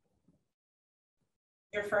 So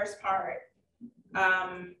your first part,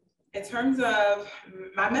 in terms of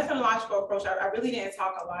my methodological approach, I really didn't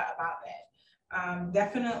talk a lot about that.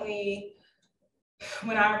 Definitely,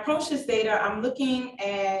 when I approach this data, I'm looking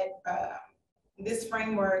at this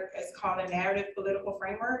framework is called a narrative political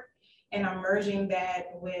framework, and I'm merging that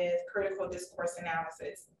with critical discourse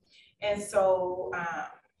analysis. And so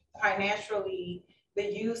quite naturally, the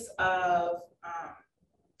use of,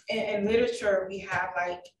 in literature, we have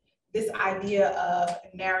like this idea of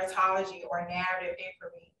narratology or narrative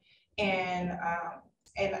inquiry, and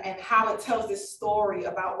how it tells this story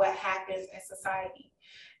about what happens in society.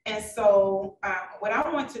 And so what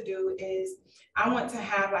I want to do is I want to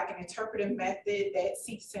have like an interpretive method that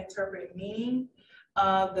seeks to interpret meaning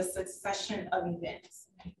of the succession of events.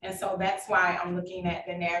 And so that's why I'm looking at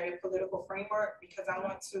the narrative political framework, because I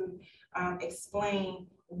want to explain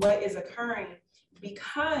what is occurring.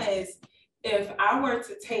 Because if I were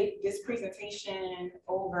to take this presentation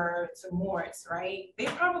over to Morris, right, they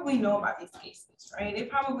probably know about these cases, right? They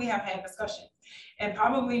probably have had discussions, and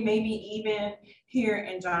probably maybe even here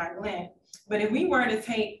in John Glenn. But if we were to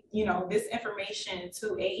take, you know, this information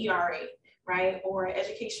to AERA, right, or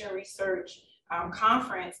Education Research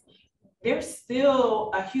Conference, there's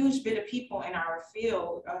still a huge bit of people in our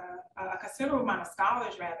field, a considerable amount of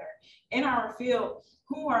scholars rather, in our field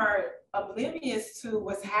who are oblivious to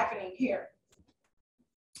what's happening here.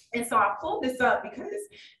 And so I pulled this up because,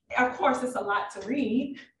 of course, it's a lot to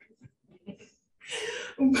read,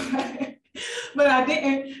 but I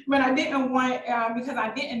didn't want, because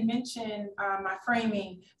I didn't mention my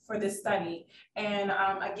framing for this study. And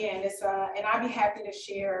again, it's and I'd be happy to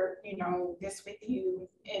share, you know, this with you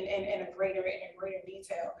in a greater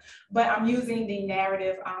detail. But I'm using the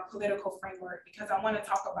narrative political framework because I want to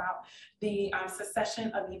talk about the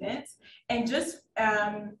succession of events, and just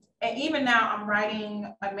and even now I'm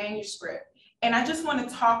writing a manuscript, And I just want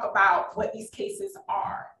to talk about what these cases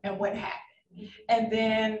are and what happened. And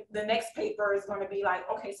then the next paper is going to be like,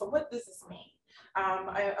 okay, so what does this mean?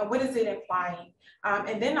 What is it implying?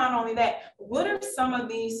 And then not only that, what are some of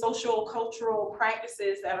these social cultural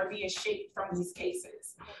practices that are being shaped from these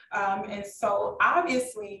cases? And so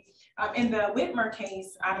obviously in the Whitmer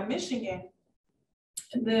case out of Michigan,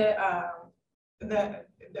 the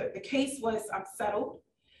case was settled,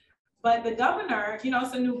 but the governor, you know,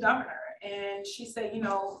 it's a new governor, and she said, you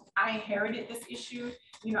know, I inherited this issue,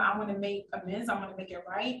 you know, I want to make amends, I want to make it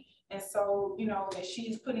right. And so, you know, that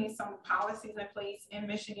she's putting some policies in place in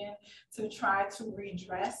Michigan to try to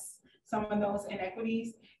redress some of those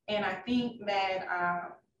inequities. And I think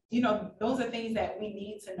that, you know, those are things that we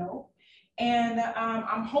need to know. And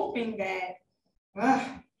I'm hoping that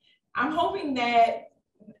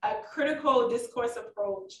a critical discourse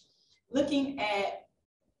approach, looking at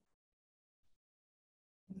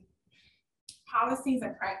policies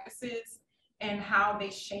and practices and how they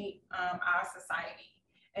shape our society.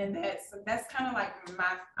 And that's kind of like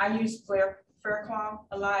I use Fairclough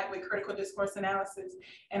a lot with critical discourse analysis.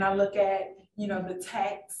 And I look at, you know, the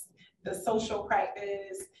text, the social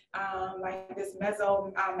practice, like this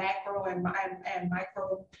meso, macro, and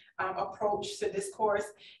micro approach to discourse.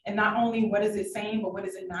 And not only what is it saying, but what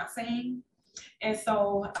is it not saying? And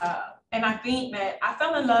so, and I think that I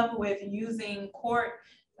fell in love with using court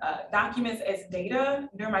documents as data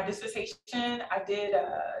during my dissertation. I did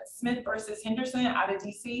Smith versus Henderson out of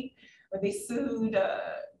DC, where they sued,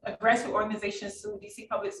 a grassroots organization sued DC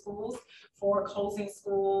public schools for closing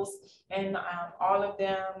schools, and all of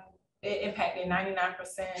them, it impacted 99%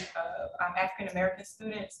 of African-American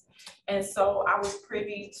students. And so I was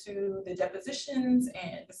privy to the depositions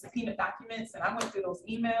and the subpoena documents, and I went through those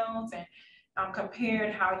emails and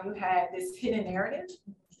compared how you had this hidden narrative,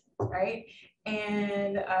 right?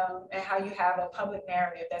 And how you have a public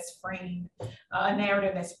narrative that's framed, a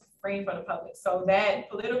narrative that's framed for the public. So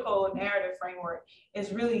that political narrative framework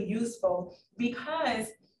is really useful, because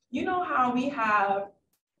you know how we have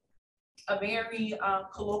a very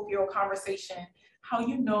colloquial conversation, how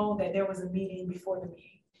you know that there was a meeting before the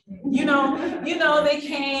meeting. You know, they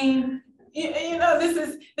came, you know,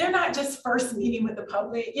 they're not just first meeting with the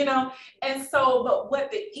public, you know. And so, but what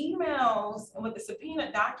the emails and what the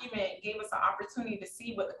subpoena document gave us an opportunity to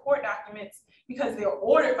see what the court documents, because they're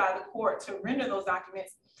ordered by the court to render those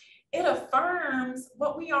documents, it affirms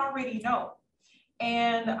what we already know.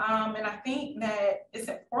 And I think that it's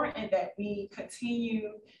important that we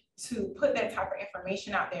continue to put that type of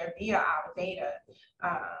information out there via our data,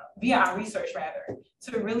 via our research rather,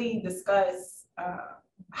 to really discuss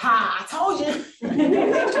I told you,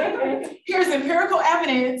 here's empirical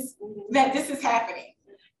evidence that this is happening.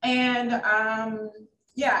 And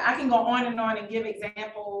yeah, I can go on and give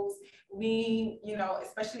examples. We, you know,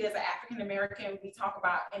 especially as an African-American, we talk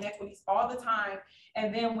about inequities all the time.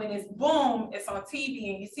 And then when it's boom, it's on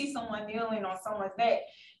TV and you see someone kneeling on someone's neck,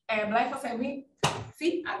 and Black folks say,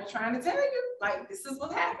 see, I've been trying to tell you, like, this is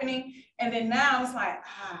what's happening. And then now it's like,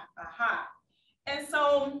 aha. And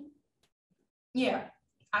so, yeah.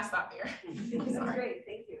 I stopped there. That's great,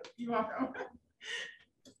 thank you. You're welcome.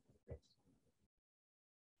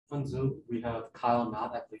 On Zoom, we have Kyle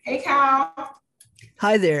Knott at the. Hey, Kyle.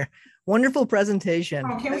 Hi there. Wonderful presentation.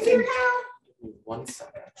 Oh, can we hear Kyle? 1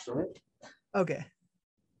 second, actually. Okay.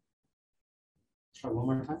 Try one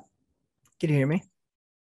more time. Can you hear me?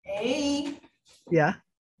 Hey. Yeah.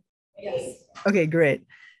 Yes. Okay, great.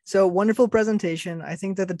 So wonderful presentation. I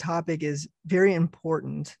think that the topic is very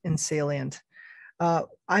important and salient.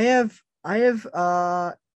 I have,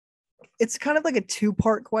 it's kind of like a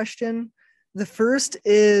two-part question. The first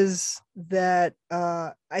is that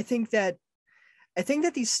I think that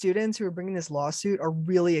these students who are bringing this lawsuit are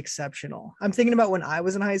really exceptional. I'm thinking about when I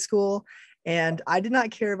was in high school and I did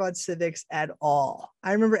not care about civics at all.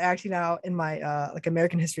 I remember acting out in my like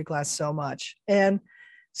American history class so much. And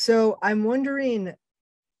so I'm wondering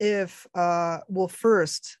if, well,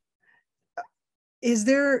 first, is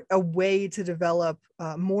there a way to develop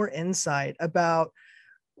more insight about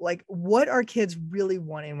like what are kids really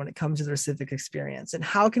wanting when it comes to their civic experience, and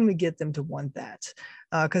how can we get them to want that?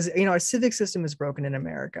 Because you know, our civic system is broken in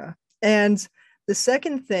America. And the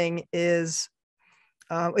second thing is,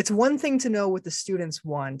 it's one thing to know what the students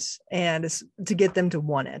want and to get them to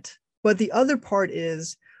want it, but the other part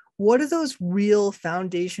is, what are those real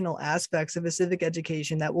foundational aspects of a civic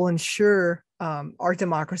education that will ensure our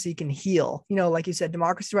democracy can heal? You know, like you said,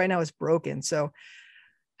 democracy right now is broken. So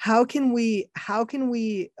how can we,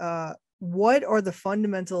 what are the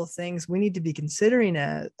fundamental things we need to be considering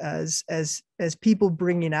as people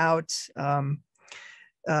bringing out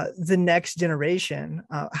the next generation,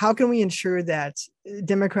 how can we ensure that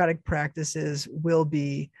democratic practices will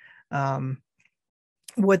be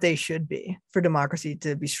what they should be for democracy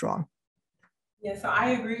to be strong? Yeah, so I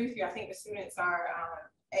agree with you. I think the students are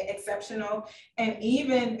exceptional, and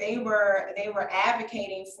even they were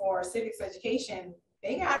advocating for civics education.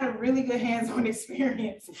 They got a really good hands-on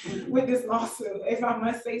experience with this lawsuit, if I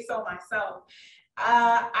must say so myself.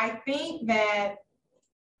 I think that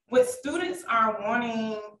what students are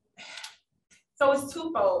wanting, so it's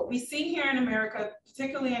twofold. We see here in America,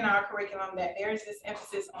 particularly in our curriculum, that there's this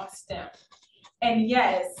emphasis on STEM. And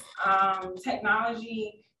yes,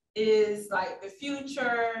 technology is like the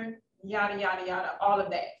future, yada, yada, yada, all of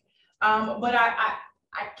that. But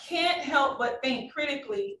I can't help but think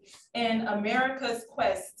critically in America's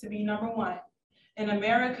quest to be number one, in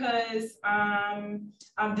America's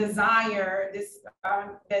desire,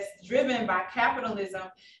 that's driven by capitalism,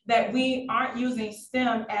 that we aren't using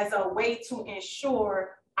STEM as a way to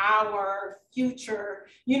ensure our future,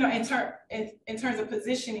 you know, in terms of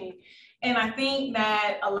positioning. And I think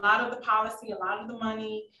that a lot of the policy, a lot of the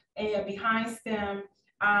money behind STEM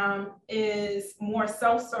is more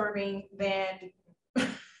self-serving than,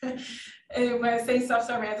 when I say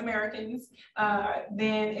self-serving as Americans,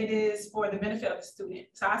 than it is for the benefit of the student.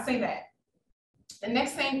 So I say that. The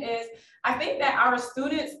next thing is, I think that our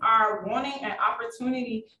students are wanting an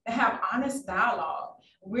opportunity to have honest dialogue.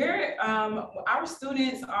 Our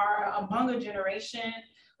students are among a generation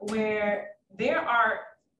where they're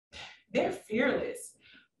fearless,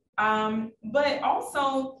 but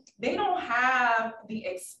also they don't have the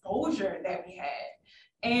exposure that we had.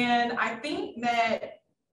 And I think that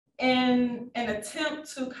in an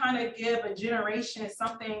attempt to kind of give a generation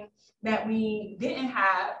something that we didn't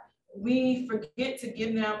have, we forget to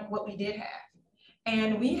give them what we did have.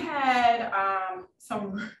 And we had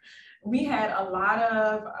a lot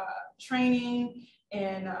of training,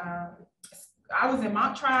 and I was in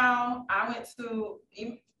mock trial. I went to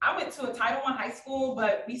a Title I high school,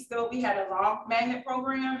 but we had a law magnet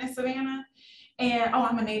program in Savannah. And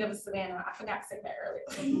I'm a native of Savannah. I forgot to say that earlier.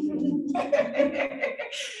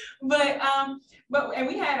 but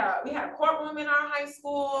we had a courtroom in our high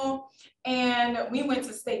school, and we went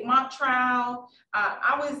to state mock trial.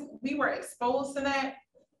 We were exposed to that.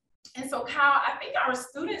 And so, Kyle, I think our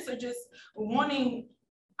students are just wanting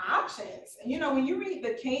options. You know, when you read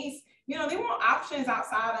the case, you know, they want options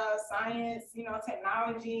outside of science, you know,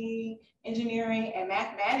 technology, engineering, and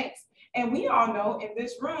mathematics. And we all know in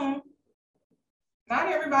this room, not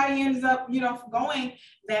everybody ends up, you know, going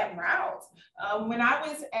that route. When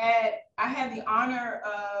I had the honor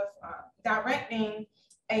of directing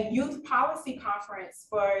a youth policy conference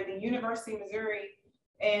for the University of Missouri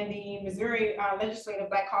and the Missouri Legislative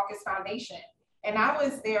Black Caucus Foundation. And I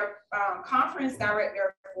was their conference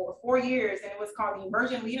director for 4 years, and it was called the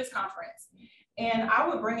Emerging Leaders Conference. And I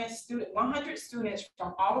would bring in 100 students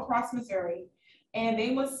from all across Missouri, and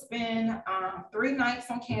they would spend 3 nights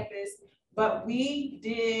on campus. But we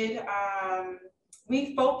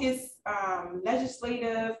focused on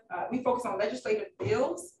legislative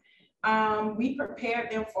bills. We prepared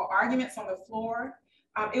them for arguments on the floor.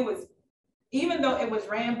 Even though it was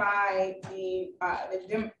ran by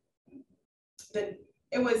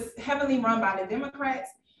it was heavily run by the Democrats,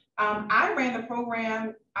 I ran the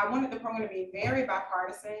program. I wanted the program to be very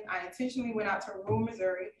bipartisan. I intentionally went out to rural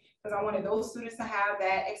Missouri because I wanted those students to have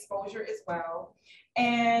that exposure as well.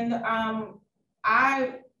 And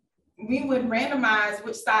we would randomize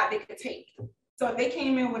which side they could take. So if they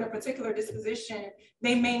came in with a particular disposition,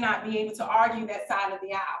 they may not be able to argue that side of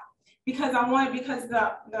the aisle. Because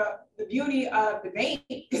the beauty of debate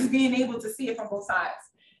is being able to see it from both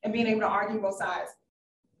sides and being able to argue both sides.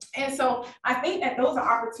 And so I think that those are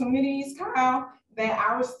opportunities, Kyle, that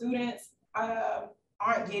our students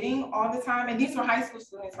aren't getting all the time. And these were high school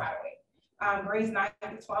students, by the way, grades 9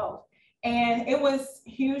 to 12. And it was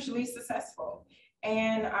hugely successful.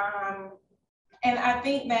 And I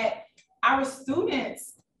think that our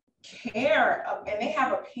students care and they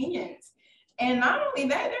have opinions. And not only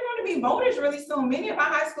that, they're going to be voters really soon. Many of our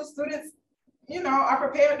high school students, you know, are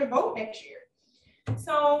prepared to vote next year.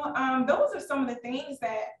 So those are some of the things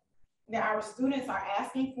that our students are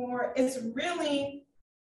asking for. It's really,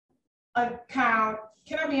 Kyle,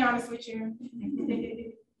 can I be honest with you?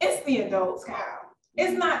 It's the adults, Kyle.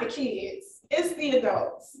 It's not the kids. It's the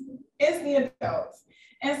adults. It's the adults.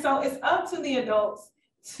 And so it's up to the adults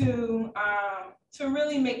to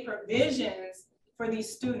really make provisions for these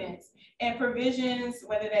students, and provisions,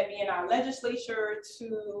 whether that be in our legislature,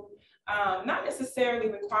 to not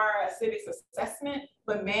necessarily require a civics assessment,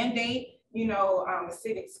 but mandate, you know, a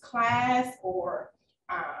civics class, or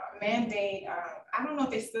mandate, I don't know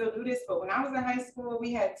if they still do this, but when I was in high school,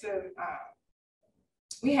 we had to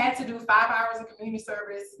do 5 hours of community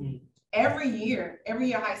service every year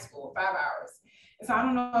high school, 5 hours. And so I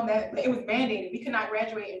don't know if that, it was mandated. We could not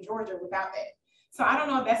graduate in Georgia without that. So I don't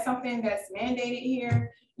know if that's something that's mandated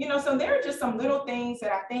here. You know, so there are just some little things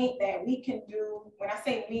that I think that we can do. When I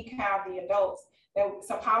say we have the adults, that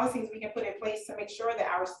some policies we can put in place to make sure that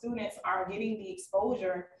our students are getting the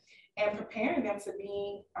exposure and preparing them to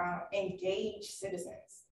be engaged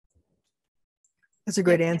citizens. That's a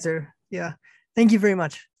great answer. Yeah. Thank you very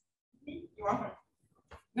much. You're welcome.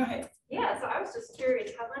 Go ahead. Yeah, so I was just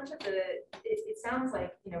curious how much of it sounds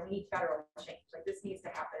like, you know, we need federal change, like this needs to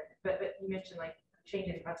happen. But you mentioned like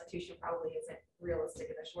changing the Constitution probably isn't realistic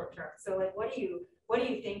in the short term. So like, what do you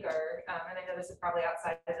think are, and I know this is probably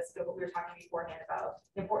outside of the scope, but we were talking beforehand about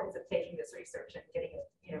the importance of taking this research and getting it,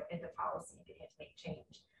 you know, into policy and getting it to make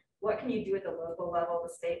change. What can you do at the local level,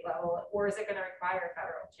 the state level, or is it going to require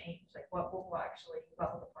federal change? Like what will actually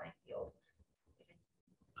level the playing field?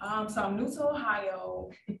 So I'm new to Ohio.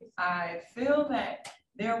 I feel that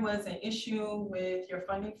there was an issue with your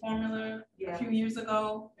funding formula a few years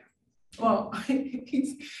ago. Well,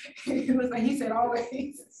 it was like he said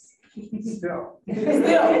always. Still,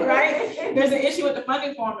 right? There's an issue with the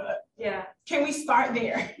funding formula. Yeah. Can we start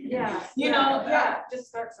there? Yeah. You know, just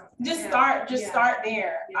start something. Just start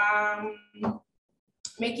there. Yeah.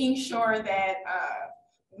 Making sure that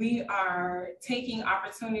we are taking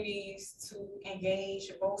opportunities to engage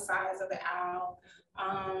both sides of the aisle.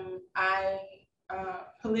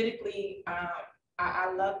 Politically,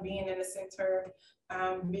 I love being in the center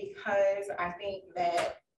because I think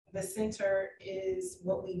that the center is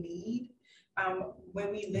what we need. When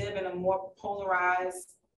we live in a more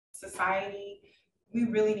polarized society, we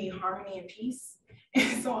really need harmony and peace.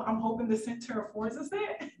 And so I'm hoping the center affords us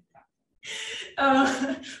that.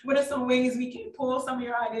 What are some ways we can pull some of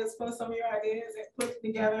your ideas and put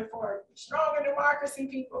together for stronger democracy,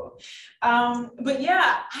 people? But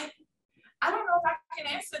yeah, I don't know if I can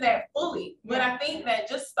answer that fully, but I think that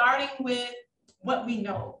just starting with what we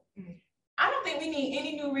know, I don't think we need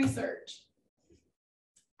any new research.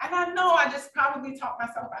 And I know I just probably talked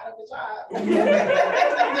myself out of the job.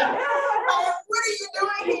 What are you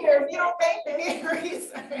doing here if you don't think they need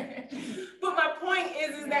research? But my point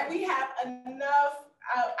is that we have enough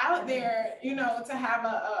out there, you know, to have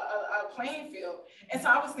a playing field. And so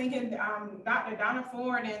I was thinking, Dr. Donna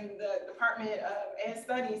Ford in the Department of Ed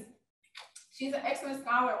Studies, she's an excellent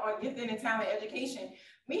scholar on gifted and talent education.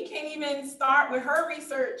 We can't even start with her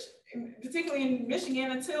research, particularly in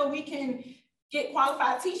Michigan, until we can get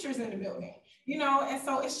qualified teachers in the building, you know? And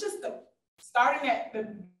so it's just starting at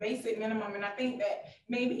the basic minimum. And I think that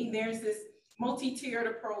maybe there's this multi-tiered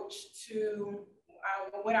approach to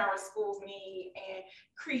what our schools need and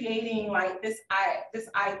creating like this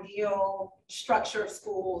ideal structure of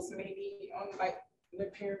schools, maybe on like the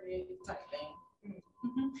pyramid type thing.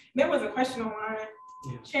 Mm-hmm. There was a question online.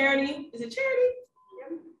 Yeah. Charity, is it Charity?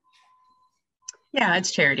 Yeah,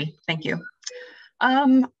 it's Charity. Thank you.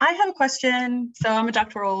 I have a question. So I'm a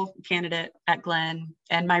doctoral candidate at Glenn,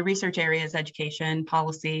 and my research area is education,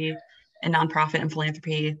 policy, and nonprofit and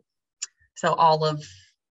philanthropy. So all of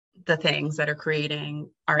the things that are creating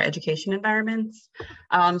our education environments.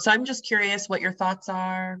 So I'm just curious what your thoughts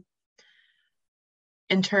are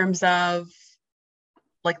in terms of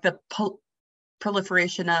like the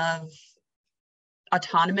proliferation of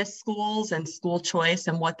autonomous schools and school choice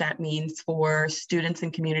and what that means for students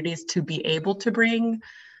and communities to be able to bring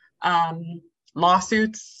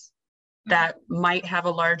lawsuits that might have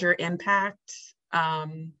a larger impact,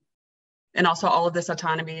 and also all of this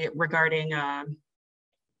autonomy regarding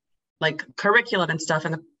like curriculum and stuff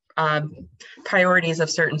and the priorities of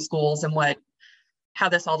certain schools and how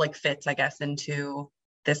this all like fits, I guess, into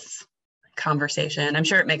this conversation. I'm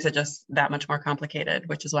sure it makes it just that much more complicated,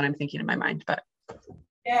 which is what I'm thinking in my mind. But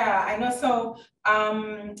yeah, I know.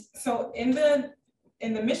 So in the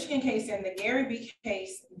Michigan case and the Gary B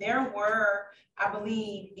case, there were, I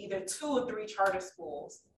believe, either 2 or 3 charter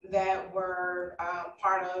schools that were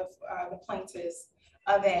part of the plaintiffs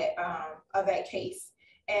of that case.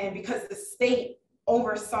 And because the state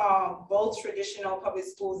oversaw both traditional public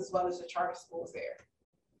schools as well as the charter schools there.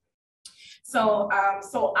 So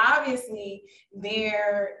obviously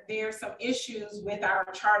there's some issues with our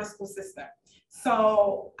charter school system.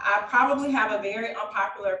 So I probably have a very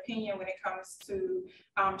unpopular opinion when it comes to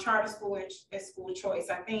charter school and school choice.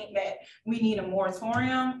 I think that we need a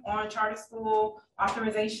moratorium on charter school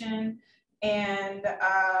authorization. And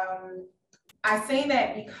I say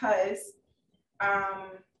that because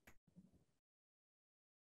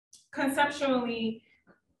conceptually,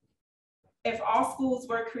 if all schools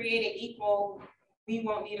were created equal, we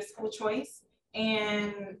won't need a school choice.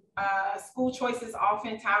 And school choice is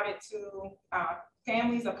often touted to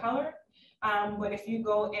families of color. But if you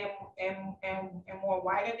go in more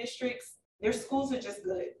whiter districts, their schools are just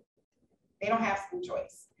good. They don't have school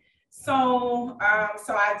choice. So,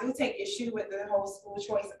 so I do take issue with the whole school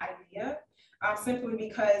choice idea, simply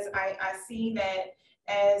because I see that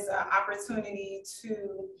as an opportunity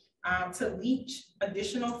to leach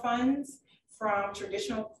additional funds from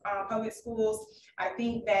traditional public schools. I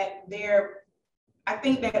think that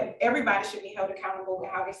everybody should be held accountable with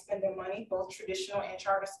how they spend their money, both traditional and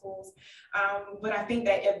charter schools. But I think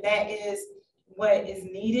that if that is what is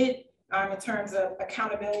needed in terms of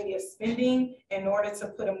accountability of spending in order to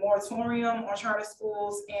put a moratorium on charter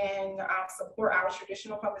schools and support our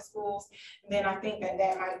traditional public schools, then I think that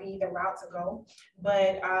that might be the route to go.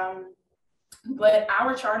 But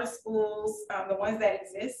our charter schools, the ones that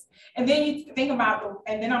exist, and then you think about,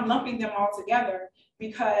 and then I'm lumping them all together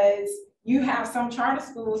because you have some charter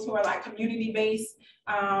schools who are like community-based,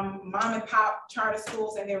 mom and pop charter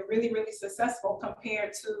schools, and they're really, really successful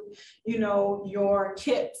compared to, you know, your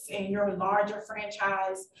KIPS and your larger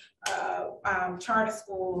franchise charter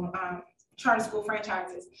school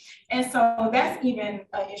franchises. And so that's even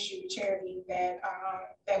an issue, Charity, that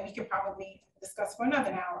we could probably discuss for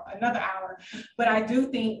another hour. But I do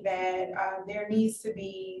think that there needs to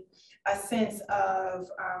be a sense of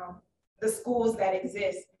the schools that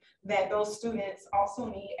exist, that those students also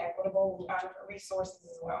need equitable resources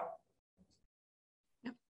as well.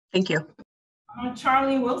 Thank you.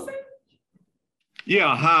 Charlie Wilson?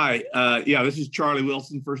 Yeah, hi. Yeah, this is Charlie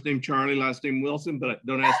Wilson, first name Charlie, last name Wilson, but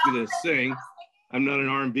don't ask me to sing. I'm not an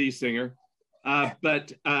R&B singer.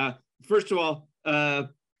 But first of all,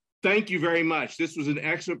 thank you very much. This was an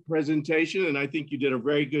excellent presentation, and I think you did a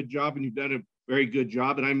very good job, and you've done a very good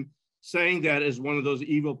job. And I'm saying that as one of those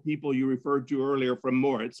evil people you referred to earlier from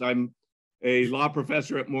Moritz. I'm a law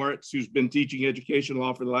professor at Moritz who's been teaching education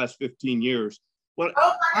law for the last 15 years.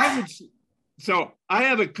 So I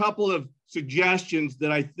have a couple of suggestions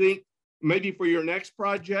that I think maybe for your next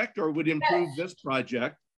project or would improve this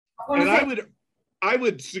project. And I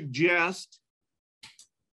would suggest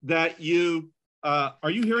that you, are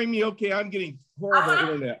you hearing me okay? I'm getting horrible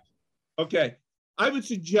internet. Okay. I would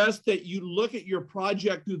suggest that you look at your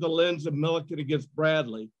project through the lens of Milliken against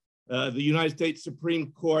Bradley, the United States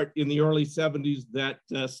Supreme Court in the early 70s that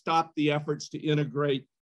stopped the efforts to integrate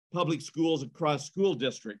public schools across school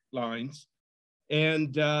district lines.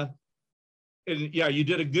 And yeah, you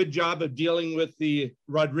did a good job of dealing with the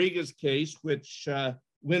Rodriguez case, which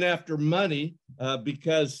went after money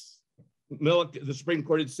because the Supreme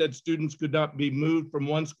Court had said students could not be moved from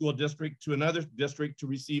one school district to another district to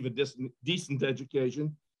receive a decent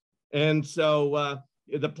education. And so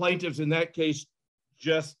the plaintiffs in that case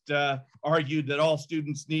just argued that all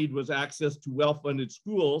students need was access to well-funded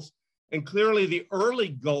schools. And clearly the early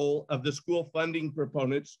goal of the school funding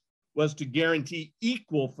proponents was to guarantee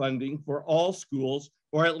equal funding for all schools,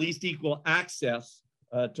 or at least equal access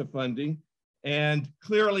to funding. And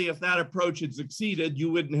clearly if that approach had succeeded, you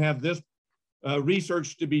wouldn't have this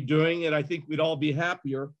research to be doing, and I think we'd all be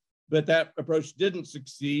happier, but that approach didn't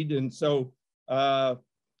succeed. And so,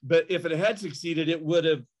 but if it had succeeded, it would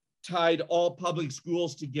have tied all public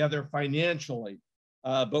schools together financially,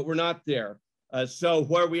 but we're not there. So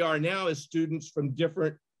where we are now is students from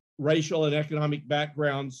different racial and economic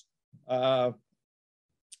backgrounds are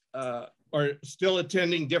still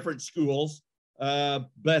attending different schools,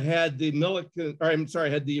 but had the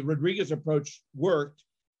had the Rodriguez approach worked,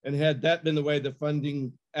 and had that been the way the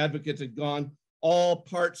funding advocates had gone, all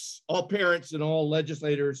parents and all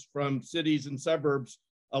legislators from cities and suburbs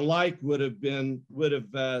alike would have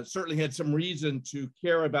certainly had some reason to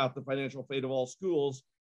care about the financial fate of all schools,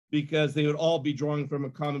 because they would all be drawing from a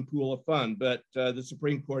common pool of fund. But the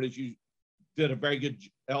Supreme Court, as you did a very good,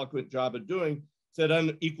 eloquent job of doing, said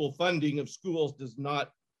unequal funding of schools does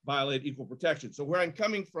not violate equal protection. So where I'm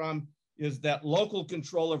coming from is that local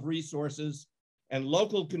control of resources and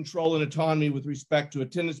local control and autonomy with respect to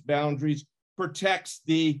attendance boundaries protects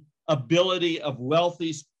the ability of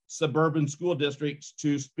wealthy suburban school districts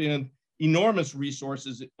to spend enormous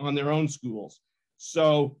resources on their own schools.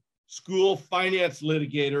 So school finance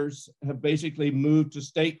litigators have basically moved to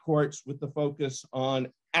state courts with the focus on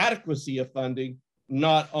adequacy of funding,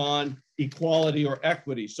 not on equality or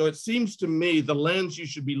equity. So it seems to me the lens you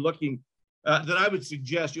should be looking, that I would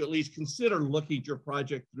suggest you at least consider looking at your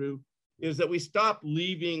project through, is that we stop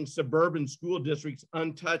leaving suburban school districts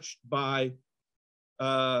untouched by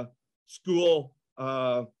school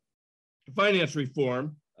finance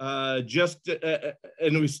reform,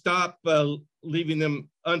 and we stop leaving them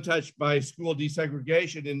untouched by school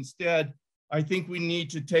desegregation. Instead, I think we need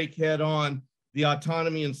to take head on the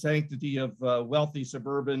autonomy and sanctity of wealthy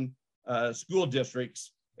suburban school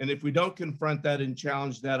districts. And if we don't confront that and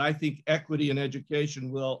challenge that, I think equity in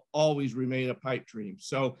education will always remain a pipe dream.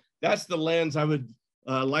 So that's the lens I would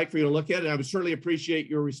like for you to look at. And I would certainly appreciate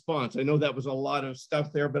your response. I know that was a lot of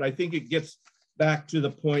stuff there, but I think it gets back to the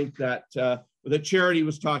point that that Charity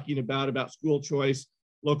was talking about school choice,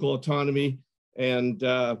 local autonomy, and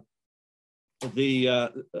the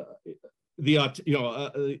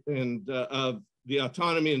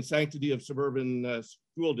autonomy and sanctity of suburban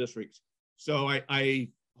school districts. So I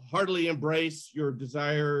heartily embrace your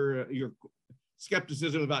desire, your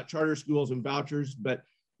skepticism about charter schools and vouchers, but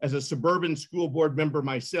as a suburban school board member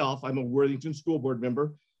myself, I'm a Worthington school board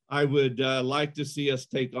member, I would like to see us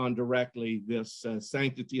take on directly this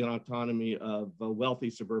sanctity and autonomy of wealthy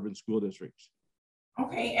suburban school districts.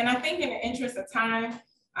 Okay, and I think in the interest of time,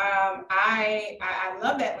 I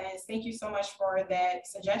love that, Lance. Thank you so much for that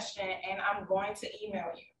suggestion, and I'm going to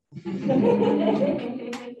email you.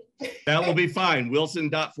 That will be fine,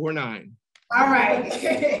 Wilson.49. All right.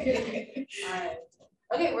 All right.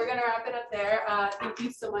 Okay, we're gonna wrap it up there. Thank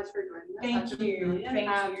you so much for joining us. Thank you. Thank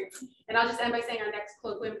you. And I'll just end by saying our next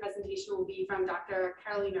colloquium presentation will be from Dr.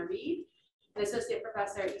 Carolina Reed, an associate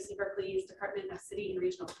professor at UC Berkeley's Department of City and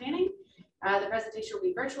Regional Planning. The presentation will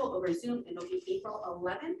be virtual over Zoom and it'll be April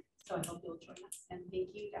 11th. So I hope you'll join us. And thank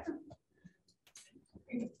you, everyone.